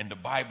 And the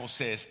Bible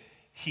says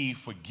he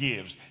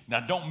forgives. Now,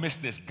 don't miss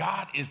this.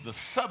 God is the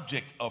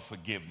subject of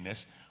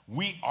forgiveness.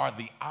 We are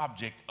the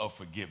object of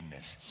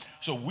forgiveness.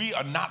 So we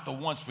are not the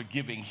ones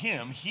forgiving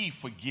him. He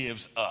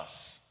forgives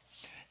us.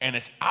 And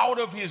it's out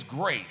of his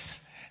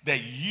grace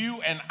that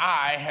you and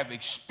I have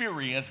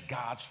experienced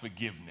God's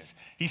forgiveness.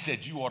 He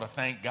said you ought to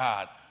thank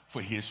God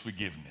for his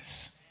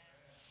forgiveness.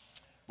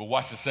 But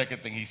watch the second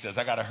thing he says.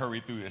 I got to hurry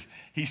through this.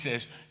 He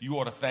says you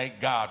ought to thank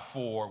God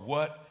for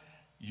what?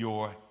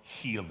 Your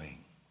healing.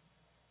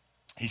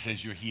 He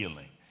says you're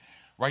healing.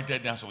 Write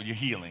that down, so you're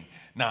healing.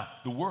 Now,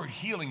 the word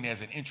healing there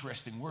is an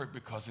interesting word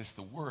because it's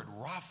the word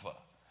Rapha,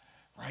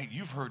 right?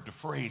 You've heard the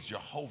phrase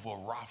Jehovah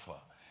Rapha.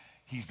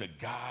 He's the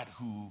God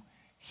who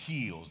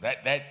heals.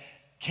 That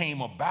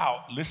came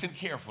about, listen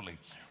carefully,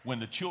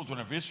 when the children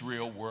of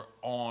Israel were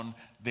on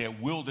their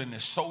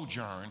wilderness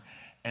sojourn,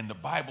 and the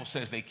Bible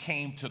says they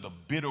came to the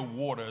bitter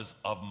waters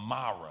of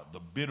Marah,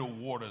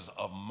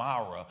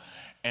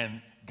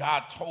 and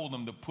God told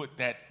them to put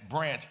that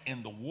branch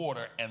in the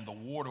water, and the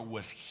water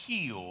was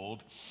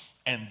healed,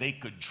 and they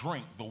could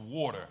drink the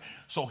water.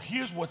 So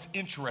here's what's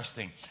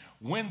interesting.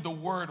 When the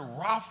word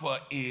Rapha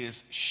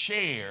is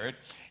shared,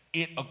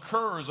 it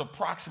occurs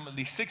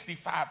approximately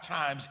 65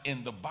 times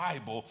in the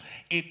Bible.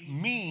 It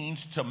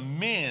means to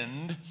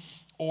mend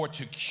or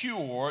to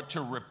cure,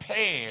 to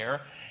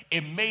repair.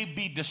 It may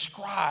be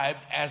described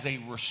as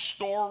a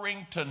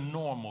restoring to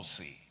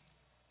normalcy.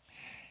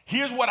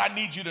 Here's what I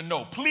need you to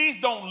know. Please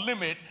don't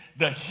limit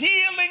the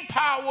healing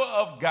power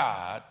of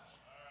God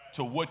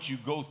to what you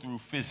go through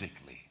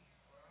physically.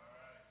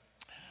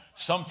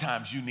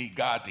 Sometimes you need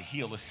God to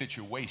heal a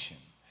situation,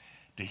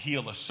 to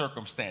heal a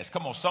circumstance.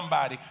 Come on,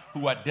 somebody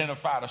who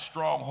identified a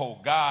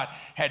stronghold. God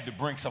had to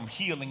bring some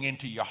healing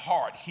into your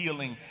heart,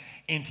 healing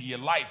into your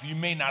life. You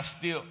may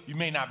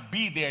not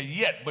be there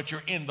yet, but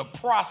you're in the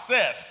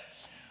process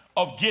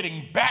of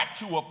getting back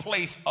to a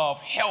place of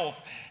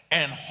health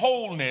and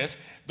wholeness.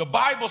 The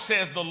Bible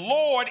says the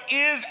Lord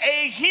is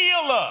a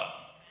healer.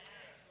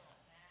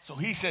 So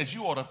he says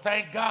you ought to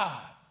thank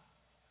God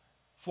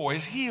for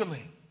his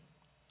healing.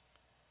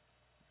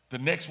 The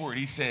next word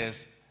he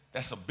says,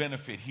 that's a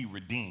benefit. He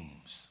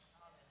redeems.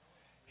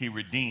 He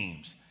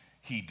redeems.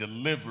 He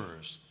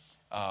delivers.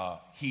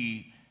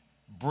 He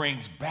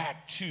brings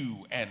back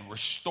to and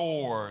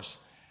restores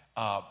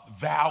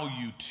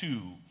value to,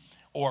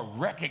 or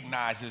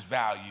recognizes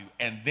value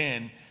and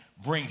then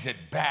brings it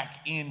back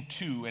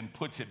into and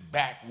puts it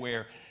back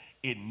where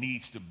it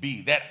needs to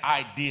be. That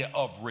idea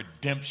of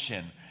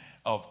redemption,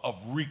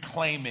 of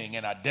reclaiming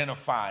and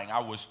identifying.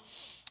 I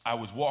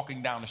was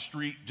walking down the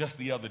street just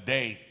the other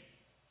day,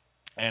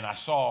 and I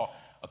saw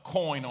a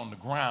coin on the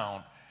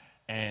ground,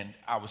 and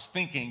I was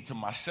thinking to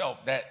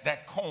myself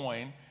that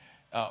coin,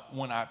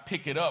 when I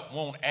pick it up,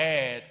 won't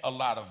add a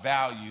lot of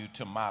value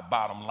to my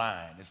bottom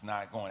line. It's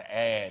not going to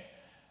add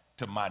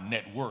to my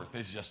net worth.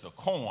 It's just a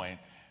coin,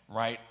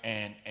 right?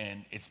 And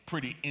it's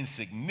pretty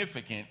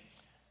insignificant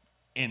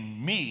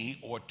in me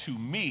or to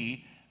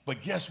me,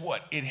 but guess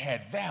what? It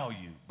had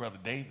value, Brother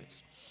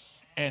Davis.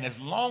 And as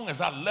long as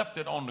I left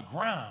it on the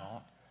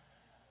ground,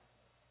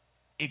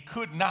 it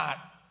could not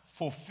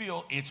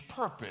fulfill its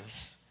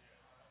purpose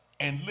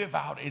and live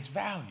out its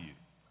value.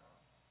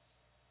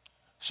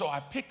 So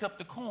I picked up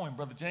the coin,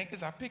 Brother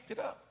Jenkins. I picked it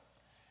up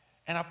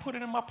and I put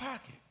it in my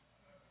pocket.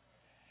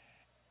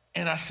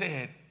 And I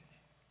said,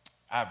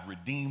 I've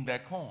redeemed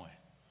that coin.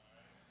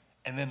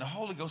 And then the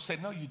Holy Ghost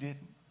said, no, you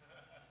didn't.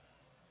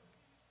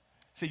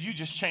 Said, you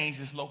just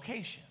changed its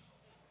location.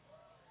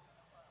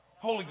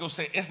 Holy Ghost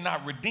said, it's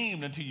not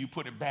redeemed until you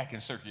put it back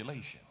in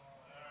circulation.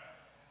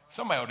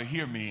 Somebody ought to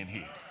hear me in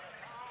here.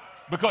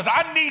 Because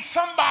I need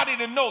somebody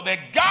to know that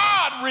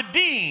God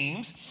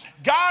redeems.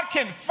 God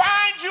can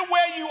find you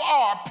where you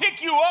are,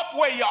 pick you up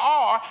where you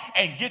are,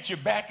 and get you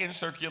back in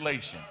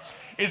circulation.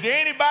 Is there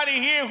anybody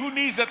here who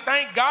needs to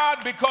thank God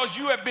because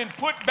you have been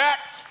put back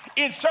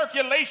in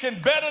circulation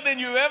better than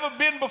you've ever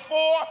been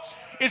before?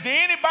 Is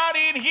there anybody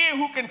in here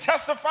who can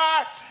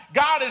testify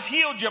God has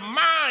healed your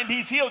mind,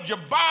 he's healed your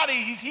body,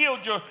 he's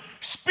healed your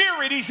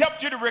spirit, he's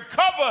helped you to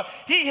recover,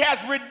 he has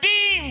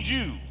redeemed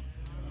you?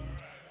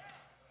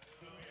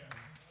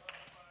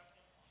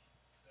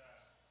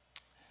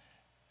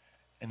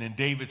 And then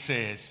David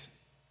says,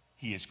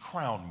 he has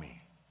crowned me.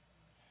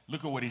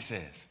 Look at what he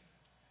says.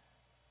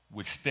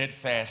 With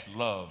steadfast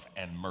love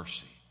and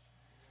mercy.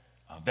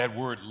 That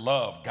word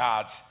love,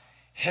 God's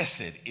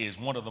hesed, is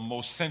one of the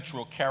most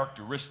central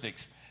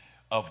characteristics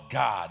of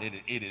God.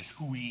 It is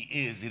who he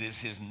is. It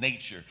is his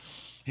nature.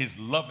 His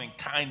loving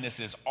kindness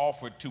is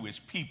offered to his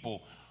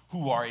people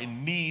who are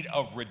in need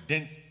of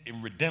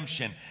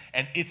redemption.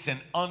 And it's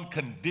an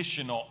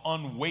unconditional,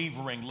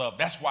 unwavering love.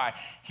 That's why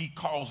he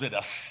calls it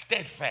a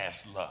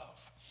steadfast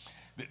love.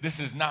 This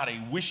is not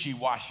a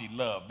wishy-washy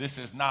love. This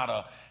is not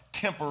a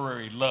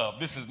temporary love.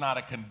 This is not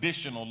a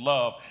conditional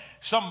love.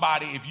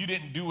 Somebody, if you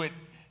didn't do it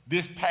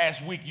this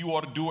past week, you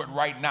ought to do it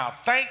right now.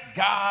 Thank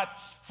God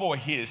for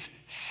his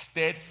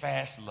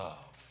steadfast love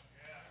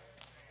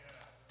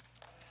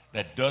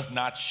that does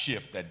not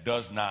shift, that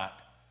does not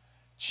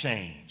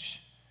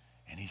change.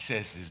 And he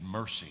says his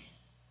mercy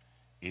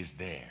is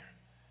there.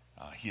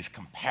 His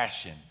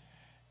compassion,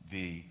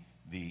 the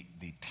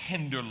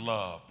tender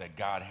love that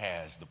God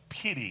has, the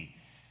pity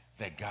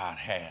that God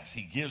has.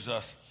 He gives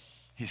us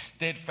his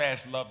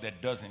steadfast love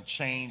that doesn't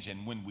change.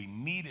 And when we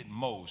need it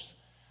most,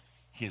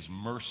 his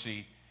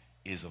mercy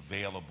is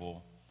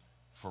available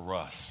for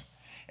us.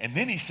 And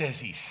then he says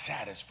he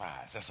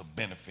satisfies. That's a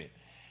benefit,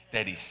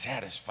 that he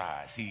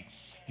satisfies.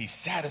 He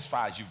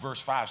satisfies you.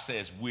 Verse 5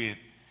 says,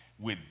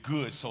 with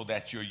good, so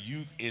that your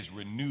youth is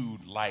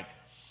renewed like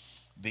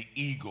the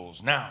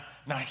eagles. Now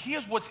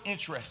here's what's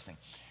interesting.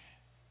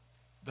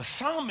 The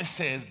psalmist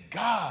says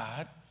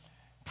God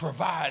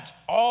provides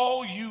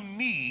all you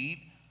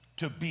need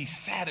to be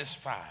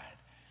satisfied,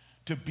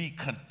 to be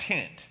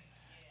content,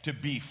 to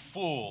be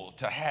full,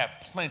 to have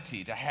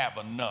plenty, to have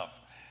enough.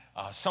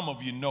 Some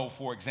of you know,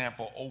 for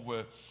example,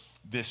 over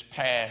this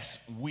past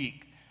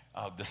week,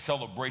 the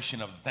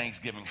celebration of the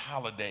Thanksgiving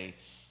holiday,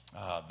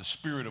 the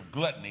spirit of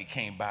gluttony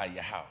came by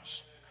your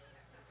house.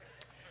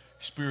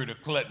 Spirit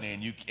of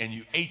gluttony, and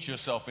you ate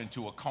yourself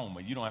into a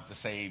coma. You don't have to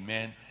say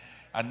amen.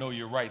 I know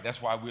you're right.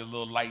 That's why we're a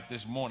little light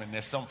this morning.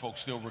 There's some folks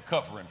still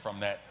recovering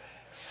from that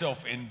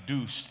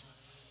self-induced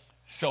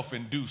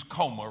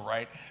coma,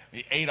 right?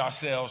 We ate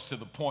ourselves to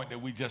the point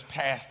that we just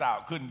passed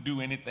out, couldn't do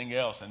anything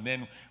else. And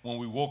then when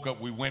we woke up,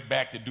 we went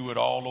back to do it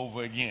all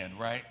over again,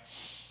 right?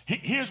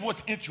 Here's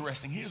what's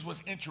interesting.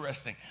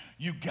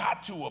 You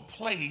got to a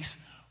place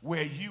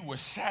where you were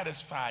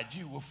satisfied,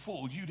 you were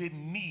full, you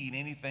didn't need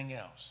anything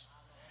else.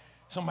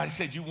 Somebody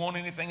said, you want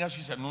anything else?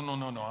 You said, no,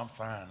 I'm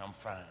fine, I'm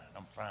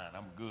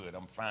good,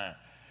 I'm fine.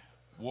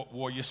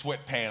 Wore your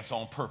sweatpants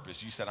on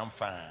purpose. You said, I'm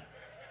fine.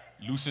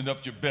 Loosened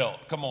up your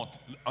belt. Come on,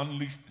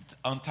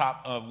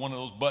 untop one of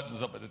those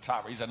buttons up at the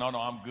top. He said, no,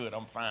 I'm good,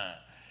 I'm fine.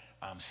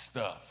 I'm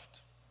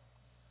stuffed.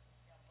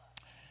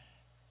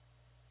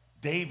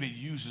 David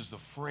uses the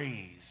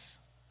phrase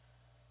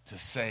to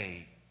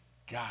say,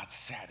 God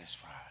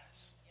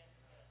satisfies.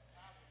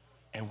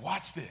 And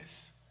watch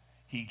this.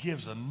 He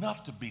gives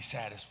enough to be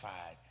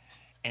satisfied.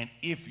 And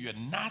if you're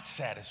not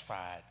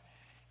satisfied,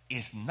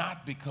 it's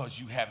not because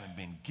you haven't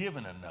been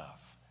given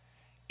enough.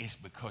 It's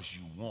because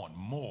you want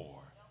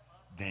more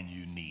than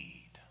you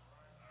need.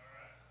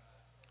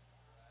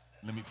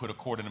 Let me put a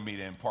quarter in the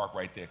meter and park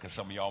right there because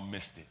some of y'all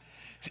missed it.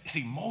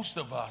 See, most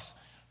of us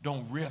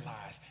don't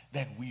realize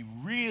that we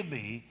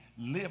really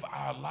live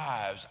our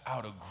lives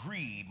out of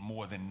greed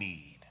more than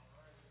need.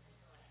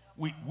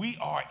 We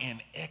are in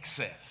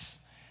excess.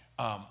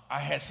 I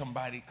had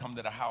somebody come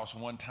to the house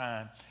one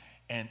time,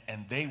 and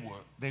they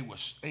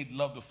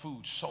loved the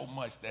food so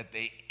much that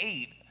they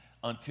ate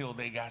until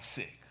they got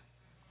sick.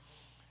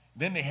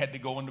 Then they had to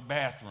go in the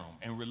bathroom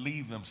and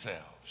relieve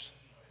themselves.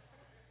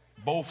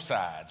 Both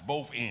sides,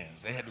 both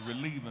ends, they had to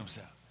relieve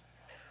themselves.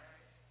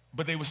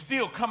 But they were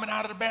still coming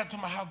out of the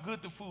bathroom about how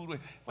good the food was.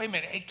 Wait a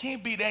minute, it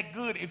can't be that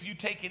good if you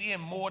take it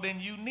in more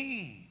than you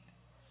need.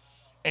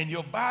 And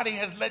your body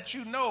has let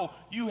you know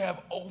you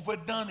have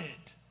overdone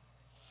it.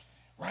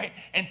 Right?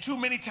 And too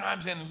many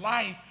times in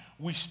life,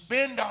 we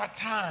spend our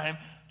time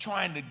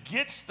trying to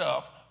get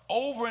stuff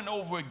over and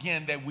over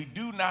again that we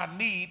do not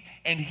need.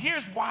 And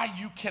here's why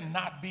you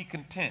cannot be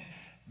content.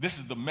 This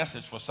is the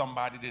message for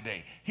somebody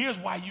today. Here's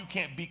why you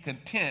can't be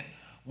content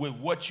with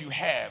what you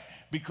have.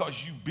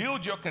 Because you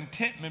build your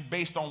contentment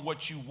based on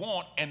what you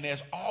want, and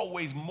there's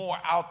always more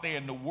out there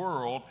in the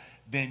world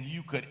than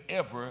you could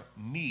ever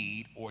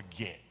need or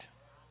get.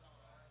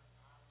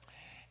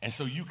 And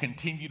so you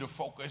continue to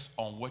focus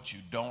on what you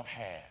don't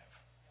have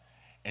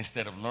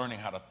instead of learning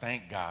how to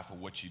thank God for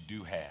what you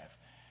do have.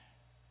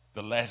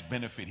 The last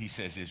benefit, he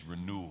says, is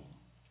renewal.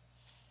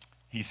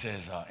 He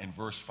says in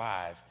verse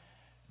 5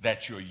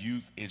 that your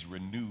youth is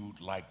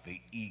renewed like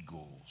the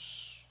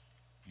eagles.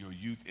 Your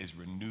youth is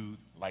renewed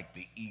like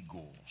the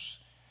eagles.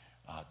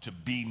 To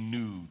be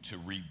new, to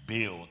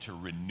rebuild, to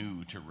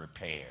renew, to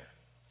repair.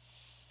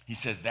 He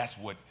says that's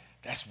what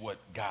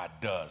God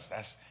does.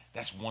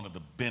 That's one of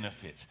the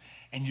benefits.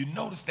 And you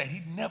notice that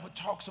he never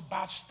talks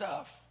about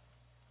stuff.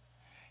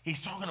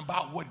 He's talking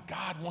about what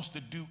God wants to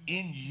do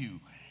in you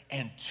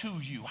and to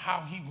you,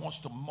 how he wants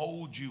to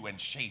mold you and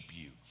shape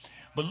you.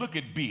 But look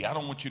at B. I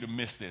don't want you to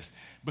miss this,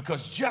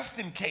 because just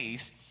in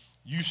case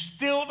you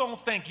still don't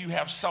think you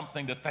have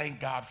something to thank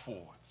God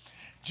for,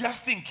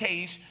 just in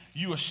case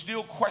you are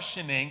still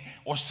questioning,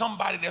 or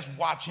somebody that's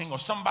watching or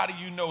somebody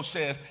you know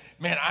says,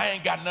 man, I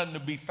ain't got nothing to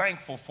be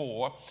thankful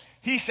for.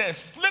 He says,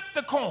 flip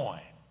the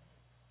coin.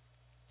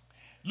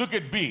 Look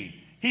at B.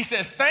 He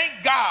says, thank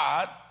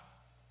God,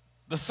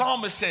 the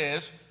psalmist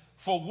says,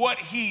 for what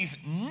he's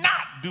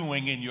not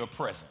doing in your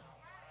present.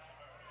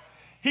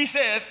 He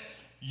says,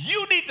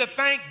 you need to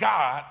thank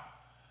God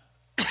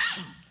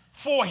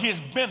for his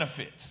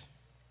benefits.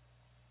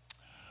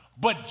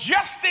 But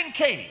just in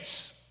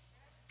case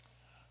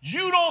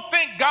you don't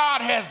think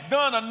God has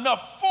done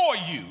enough for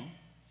you,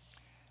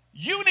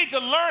 you need to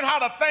learn how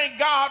to thank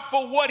God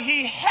for what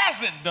he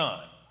hasn't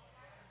done.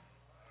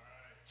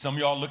 Some of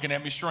y'all looking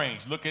at me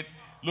strange. Look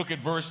at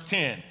verse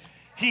 10.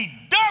 He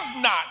does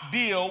not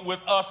deal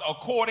with us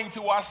according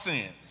to our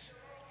sins,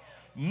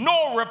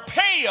 nor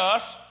repay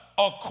us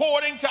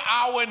according to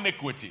our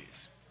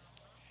iniquities.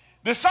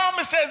 The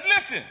psalmist says,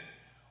 listen,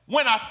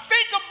 when I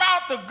think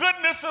about the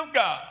goodness of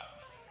God,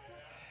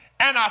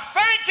 and I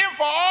thank him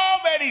for all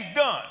that he's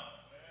done,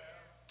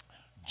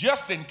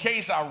 just in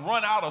case I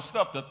run out of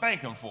stuff to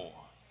thank him for,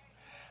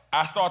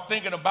 I start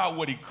thinking about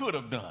what he could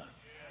have done,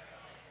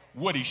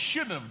 what he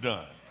shouldn't have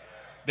done,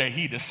 that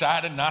he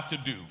decided not to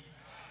do.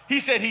 He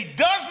said he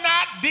does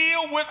not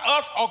deal with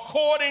us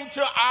according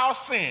to our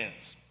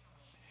sins.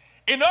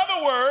 In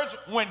other words,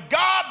 when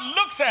God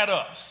looks at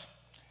us,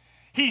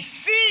 he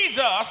sees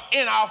us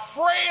in our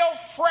frail,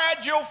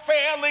 fragile,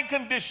 failing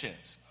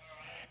conditions.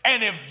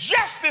 And if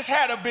justice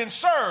had been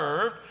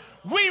served,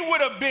 we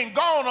would have been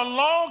gone a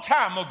long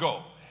time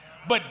ago.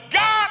 But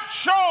God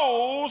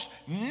chose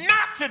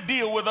not to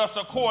deal with us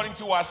according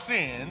to our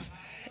sins,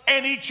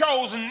 and he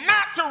chose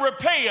not to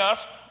repay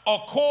us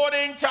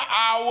according to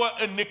our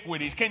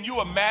iniquities. Can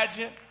you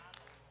imagine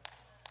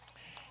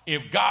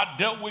if God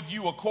dealt with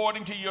you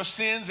according to your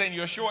sins and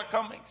your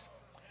shortcomings?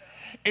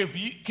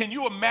 Can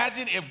you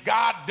imagine if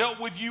God dealt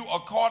with you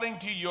according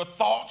to your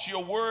thoughts,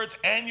 your words,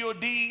 and your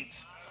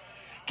deeds?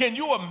 Can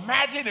you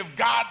imagine if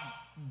God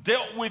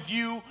dealt with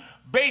you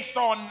based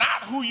on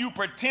not who you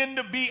pretend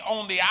to be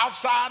on the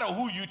outside or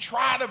who you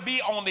try to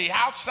be on the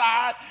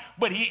outside,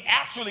 but he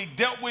actually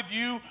dealt with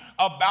you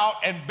about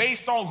and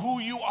based on who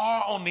you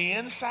are on the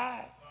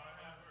inside?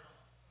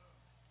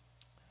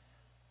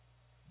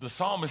 The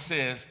psalmist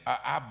says,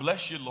 I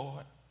bless you,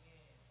 Lord,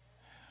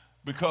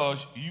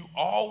 because you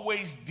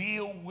always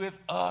deal with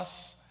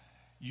us.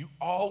 You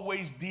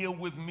always deal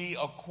with me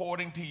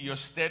according to your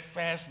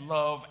steadfast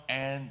love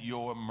and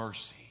your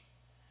mercy.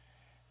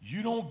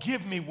 You don't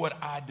give me what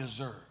I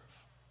deserve.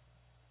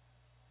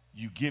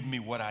 You give me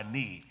what I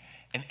need.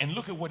 And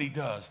look at what he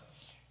does.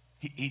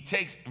 He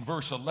takes, in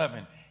verse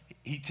 11,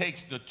 he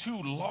takes the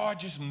two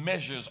largest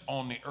measures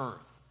on the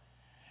earth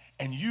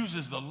and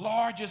uses the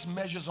largest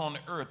measures on the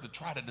earth to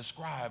try to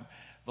describe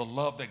the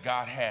love that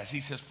God has. He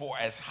says, for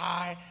as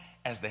high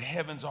as the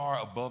heavens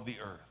are above the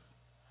earth,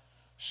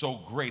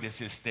 so great is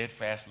his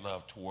steadfast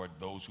love toward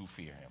those who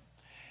fear him.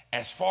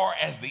 As far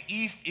as the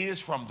east is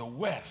from the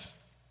west,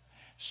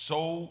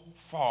 so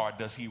far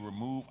does he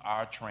remove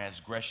our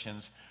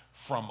transgressions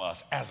from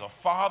us. As a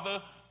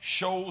father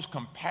shows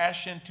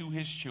compassion to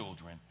his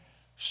children,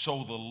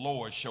 so the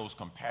Lord shows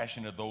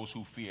compassion to those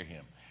who fear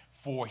him.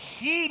 For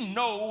he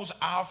knows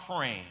our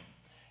frame.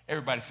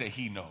 Everybody say,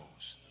 he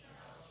knows.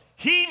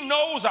 He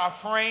knows our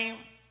frame,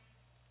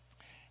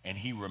 and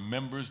he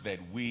remembers that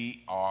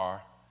we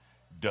are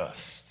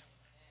dust.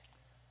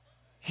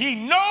 He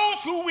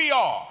knows who we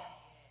are.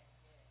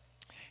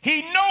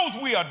 He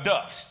knows we are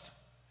dust.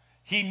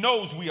 He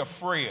knows we are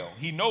frail.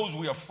 He knows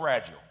we are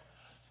fragile.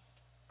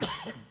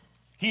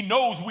 He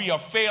knows we are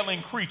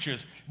failing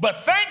creatures.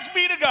 But thanks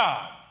be to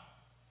God,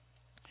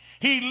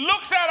 he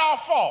looks at our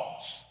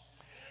faults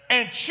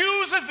and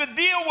chooses to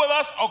deal with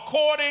us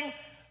according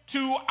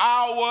to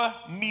our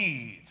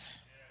needs.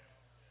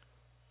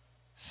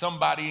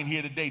 Somebody in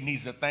here today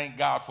needs to thank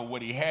God for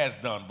what he has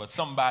done, but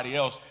somebody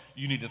else,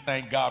 you need to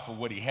thank God for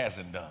what he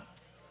hasn't done.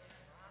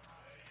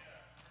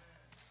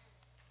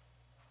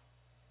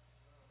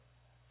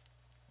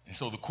 And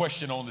so the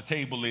question on the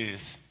table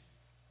is,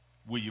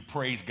 will you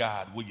praise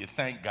God? Will you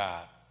thank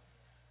God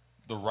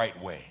the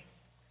right way?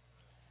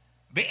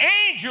 The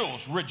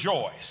angels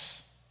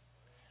rejoice,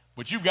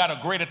 but you've got a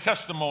greater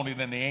testimony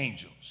than the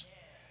angels.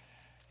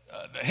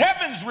 The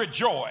heavens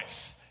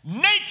rejoice.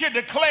 Nature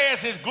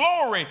declares his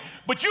glory,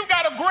 but you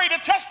got a greater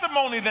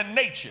testimony than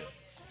nature.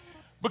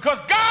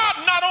 Because God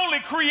not only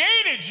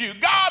created you,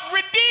 God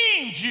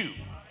redeemed you.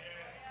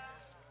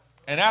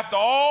 And after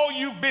all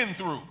you've been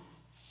through,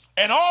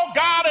 and all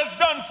God has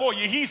done for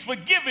you, he's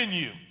forgiven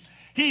you,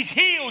 he's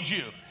healed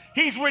you,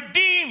 he's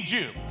redeemed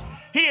you,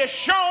 he has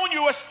shown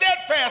you a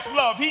steadfast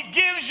love, he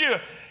gives you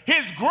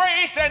his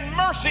grace and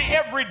mercy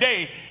every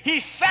day, he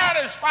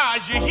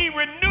satisfies you, he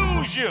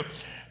renews you.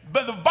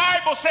 But the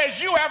Bible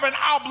says you have an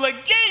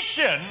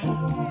obligation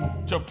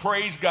to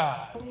praise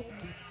God.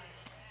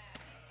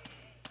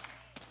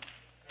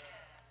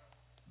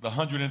 The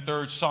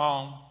 103rd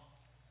Psalm,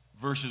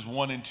 verses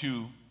 1 and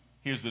 2,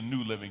 here's the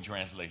New Living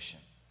Translation.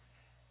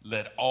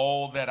 Let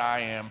all that I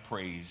am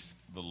praise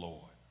the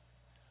Lord.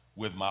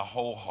 With my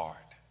whole heart,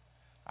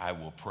 I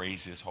will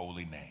praise his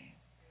holy name.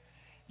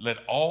 Let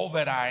all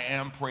that I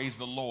am praise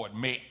the Lord.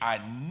 May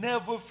I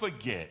never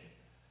forget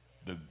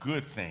the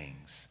good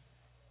things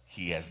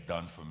he has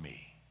done for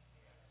me.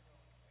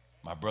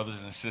 My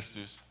brothers and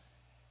sisters,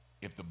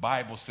 if the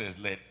Bible says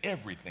let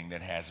everything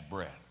that has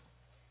breath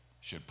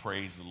should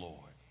praise the Lord,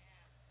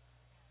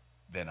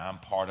 then I'm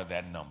part of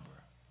that number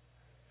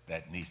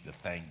that needs to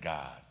thank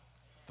God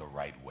the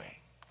right way.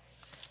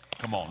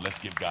 Come on, let's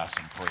give God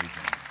some praise.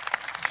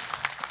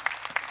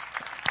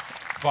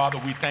 Father,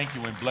 we thank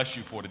you and bless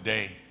you for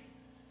today.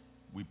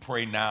 We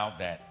pray now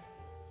that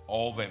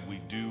all that we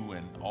do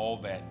and all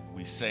that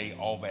we say,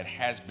 all that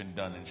has been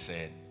done and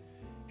said,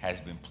 has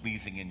been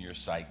pleasing in your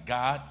sight.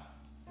 God,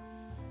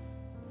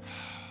 I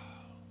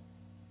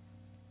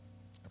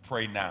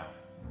pray now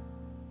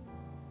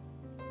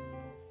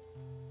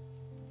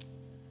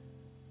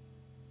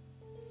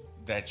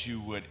that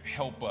you would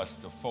help us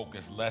to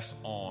focus less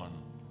on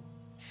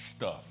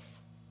stuff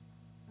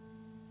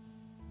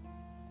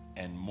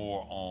and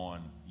more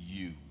on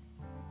you.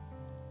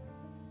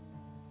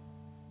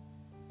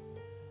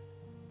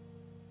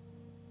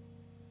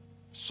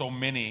 So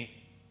many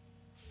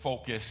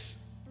focus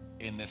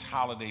in this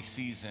holiday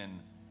season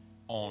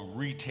on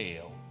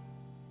retail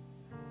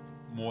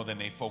more than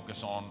they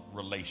focus on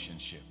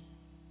relationship.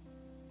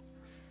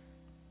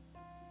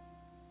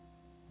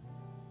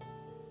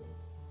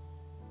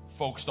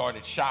 Folks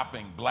started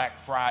shopping Black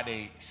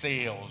Friday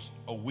sales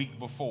a week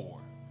before.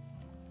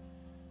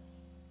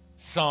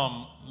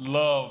 Some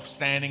love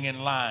standing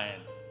in line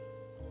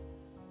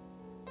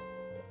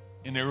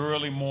in the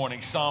early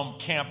morning. Some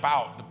camp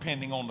out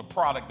depending on the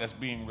product that's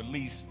being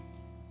released.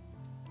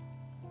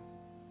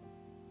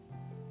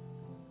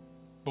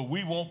 But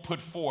we won't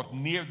put forth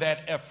near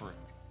that effort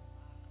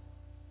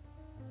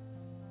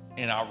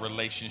in our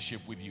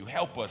relationship with you.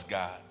 Help us,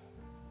 God,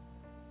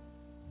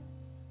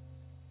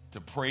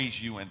 to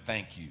praise you and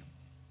thank you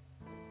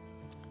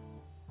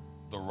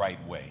the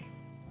right way.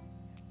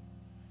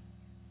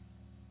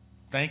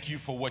 Thank you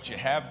for what you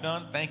have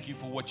done. Thank you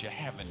for what you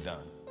haven't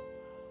done,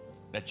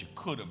 that you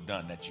could have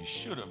done, that you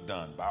should have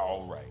done by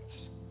all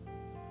rights.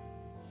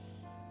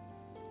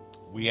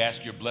 We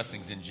ask your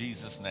blessings in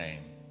Jesus'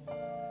 name.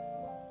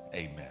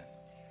 Amen.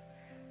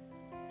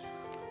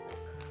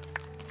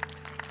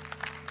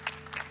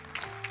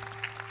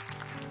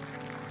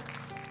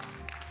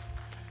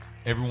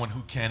 Everyone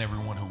who can,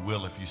 everyone who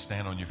will, if you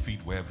stand on your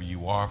feet wherever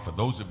you are. For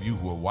those of you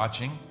who are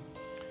watching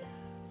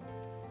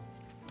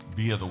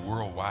via the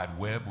World Wide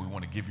Web, we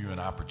want to give you an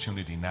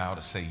opportunity now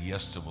to say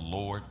yes to the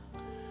Lord.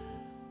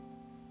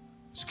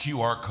 It's a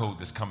QR code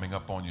that's coming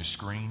up on your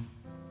screen.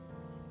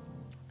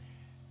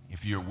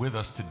 If you're with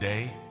us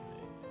today,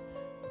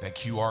 that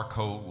QR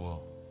code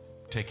will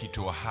take you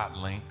to a hot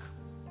link.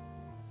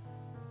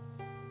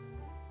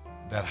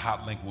 That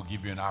hot link will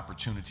give you an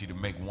opportunity to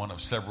make one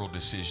of several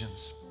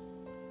decisions.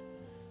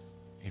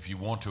 If you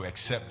want to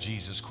accept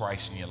Jesus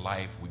Christ in your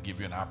life, we give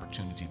you an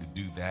opportunity to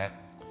do that.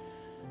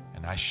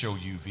 And I show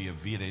you via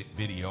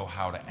video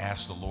how to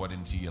ask the Lord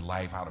into your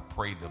life, how to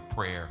pray the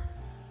prayer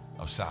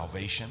of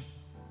salvation.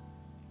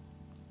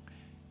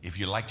 If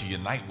you'd like to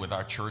unite with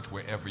our church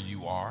wherever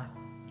you are,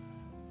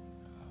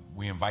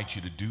 we invite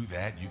you to do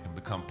that. You can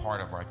become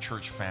part of our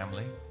church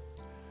family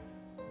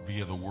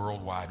via the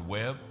World Wide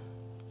Web.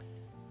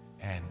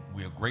 And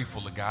we are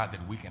grateful to God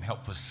that we can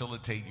help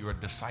facilitate your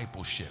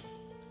discipleship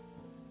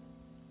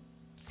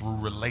through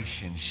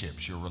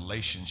relationships, your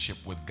relationship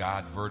with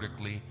God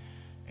vertically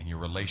and your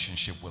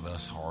relationship with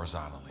us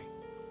horizontally.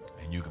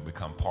 And you can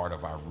become part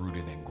of our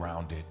Rooted and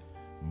Grounded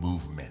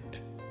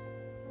movement.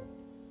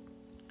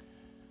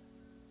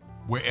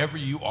 Wherever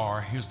you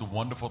are, here's the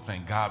wonderful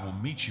thing. God will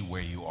meet you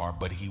where you are,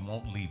 but he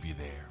won't leave you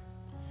there.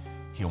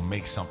 He'll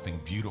make something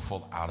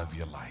beautiful out of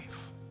your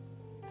life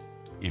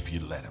if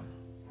you let him.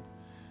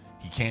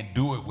 He can't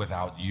do it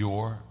without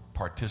your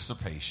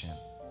participation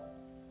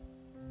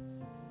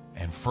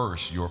and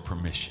first your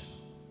permission,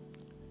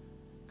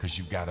 because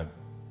you've got to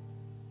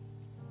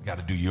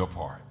do your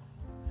part.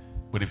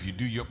 But if you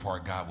do your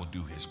part, God will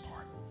do his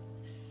part.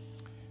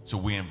 So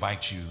we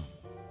invite you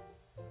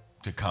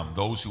to come.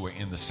 Those who are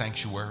in the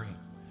sanctuary,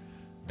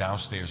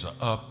 downstairs or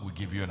up, we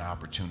give you an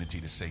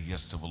opportunity to say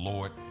yes to the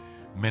Lord.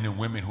 Men and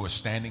women who are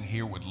standing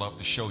here would love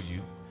to show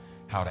you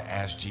how to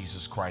ask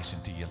Jesus Christ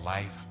into your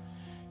life.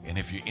 And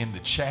if you're in the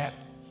chat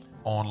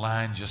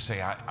online, just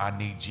say, I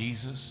need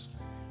Jesus.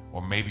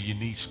 Or maybe you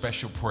need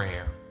special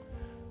prayer.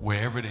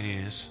 Wherever it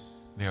is,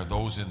 there are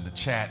those in the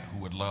chat who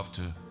would love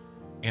to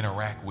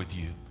interact with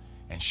you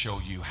and show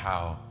you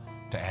how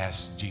to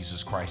ask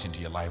Jesus Christ into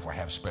your life or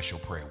have special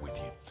prayer with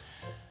you.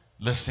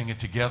 Let's sing it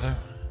together.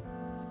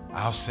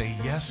 I'll say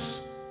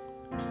yes.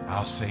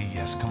 I'll say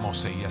yes. Come on,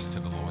 say yes to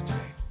the Lord today.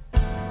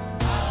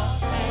 I'll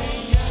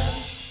say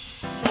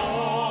yes,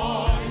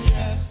 Lord,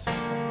 yes,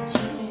 to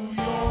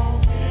your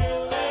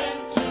will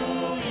and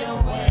to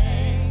your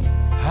way.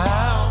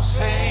 I'll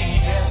say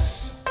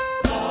yes,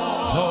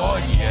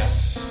 Lord,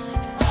 yes.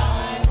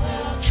 I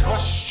will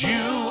Trust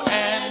you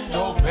and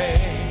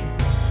obey.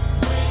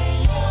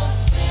 when your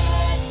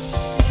spirit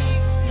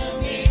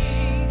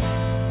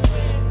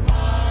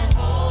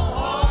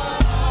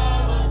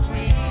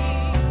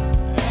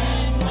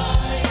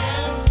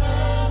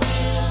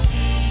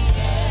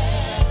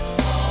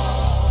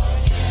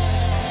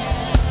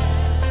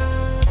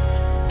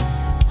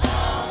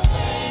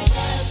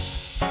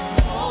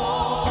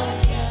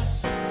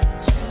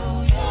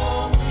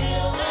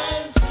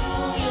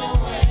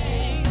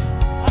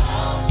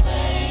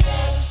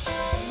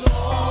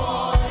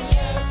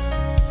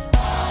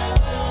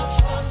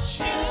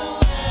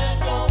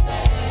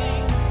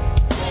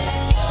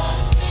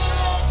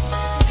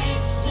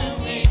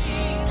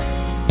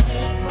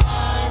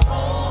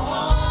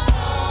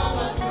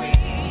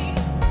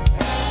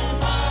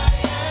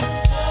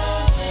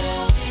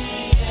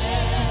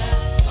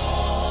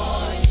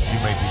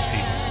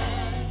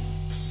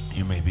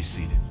be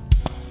seated.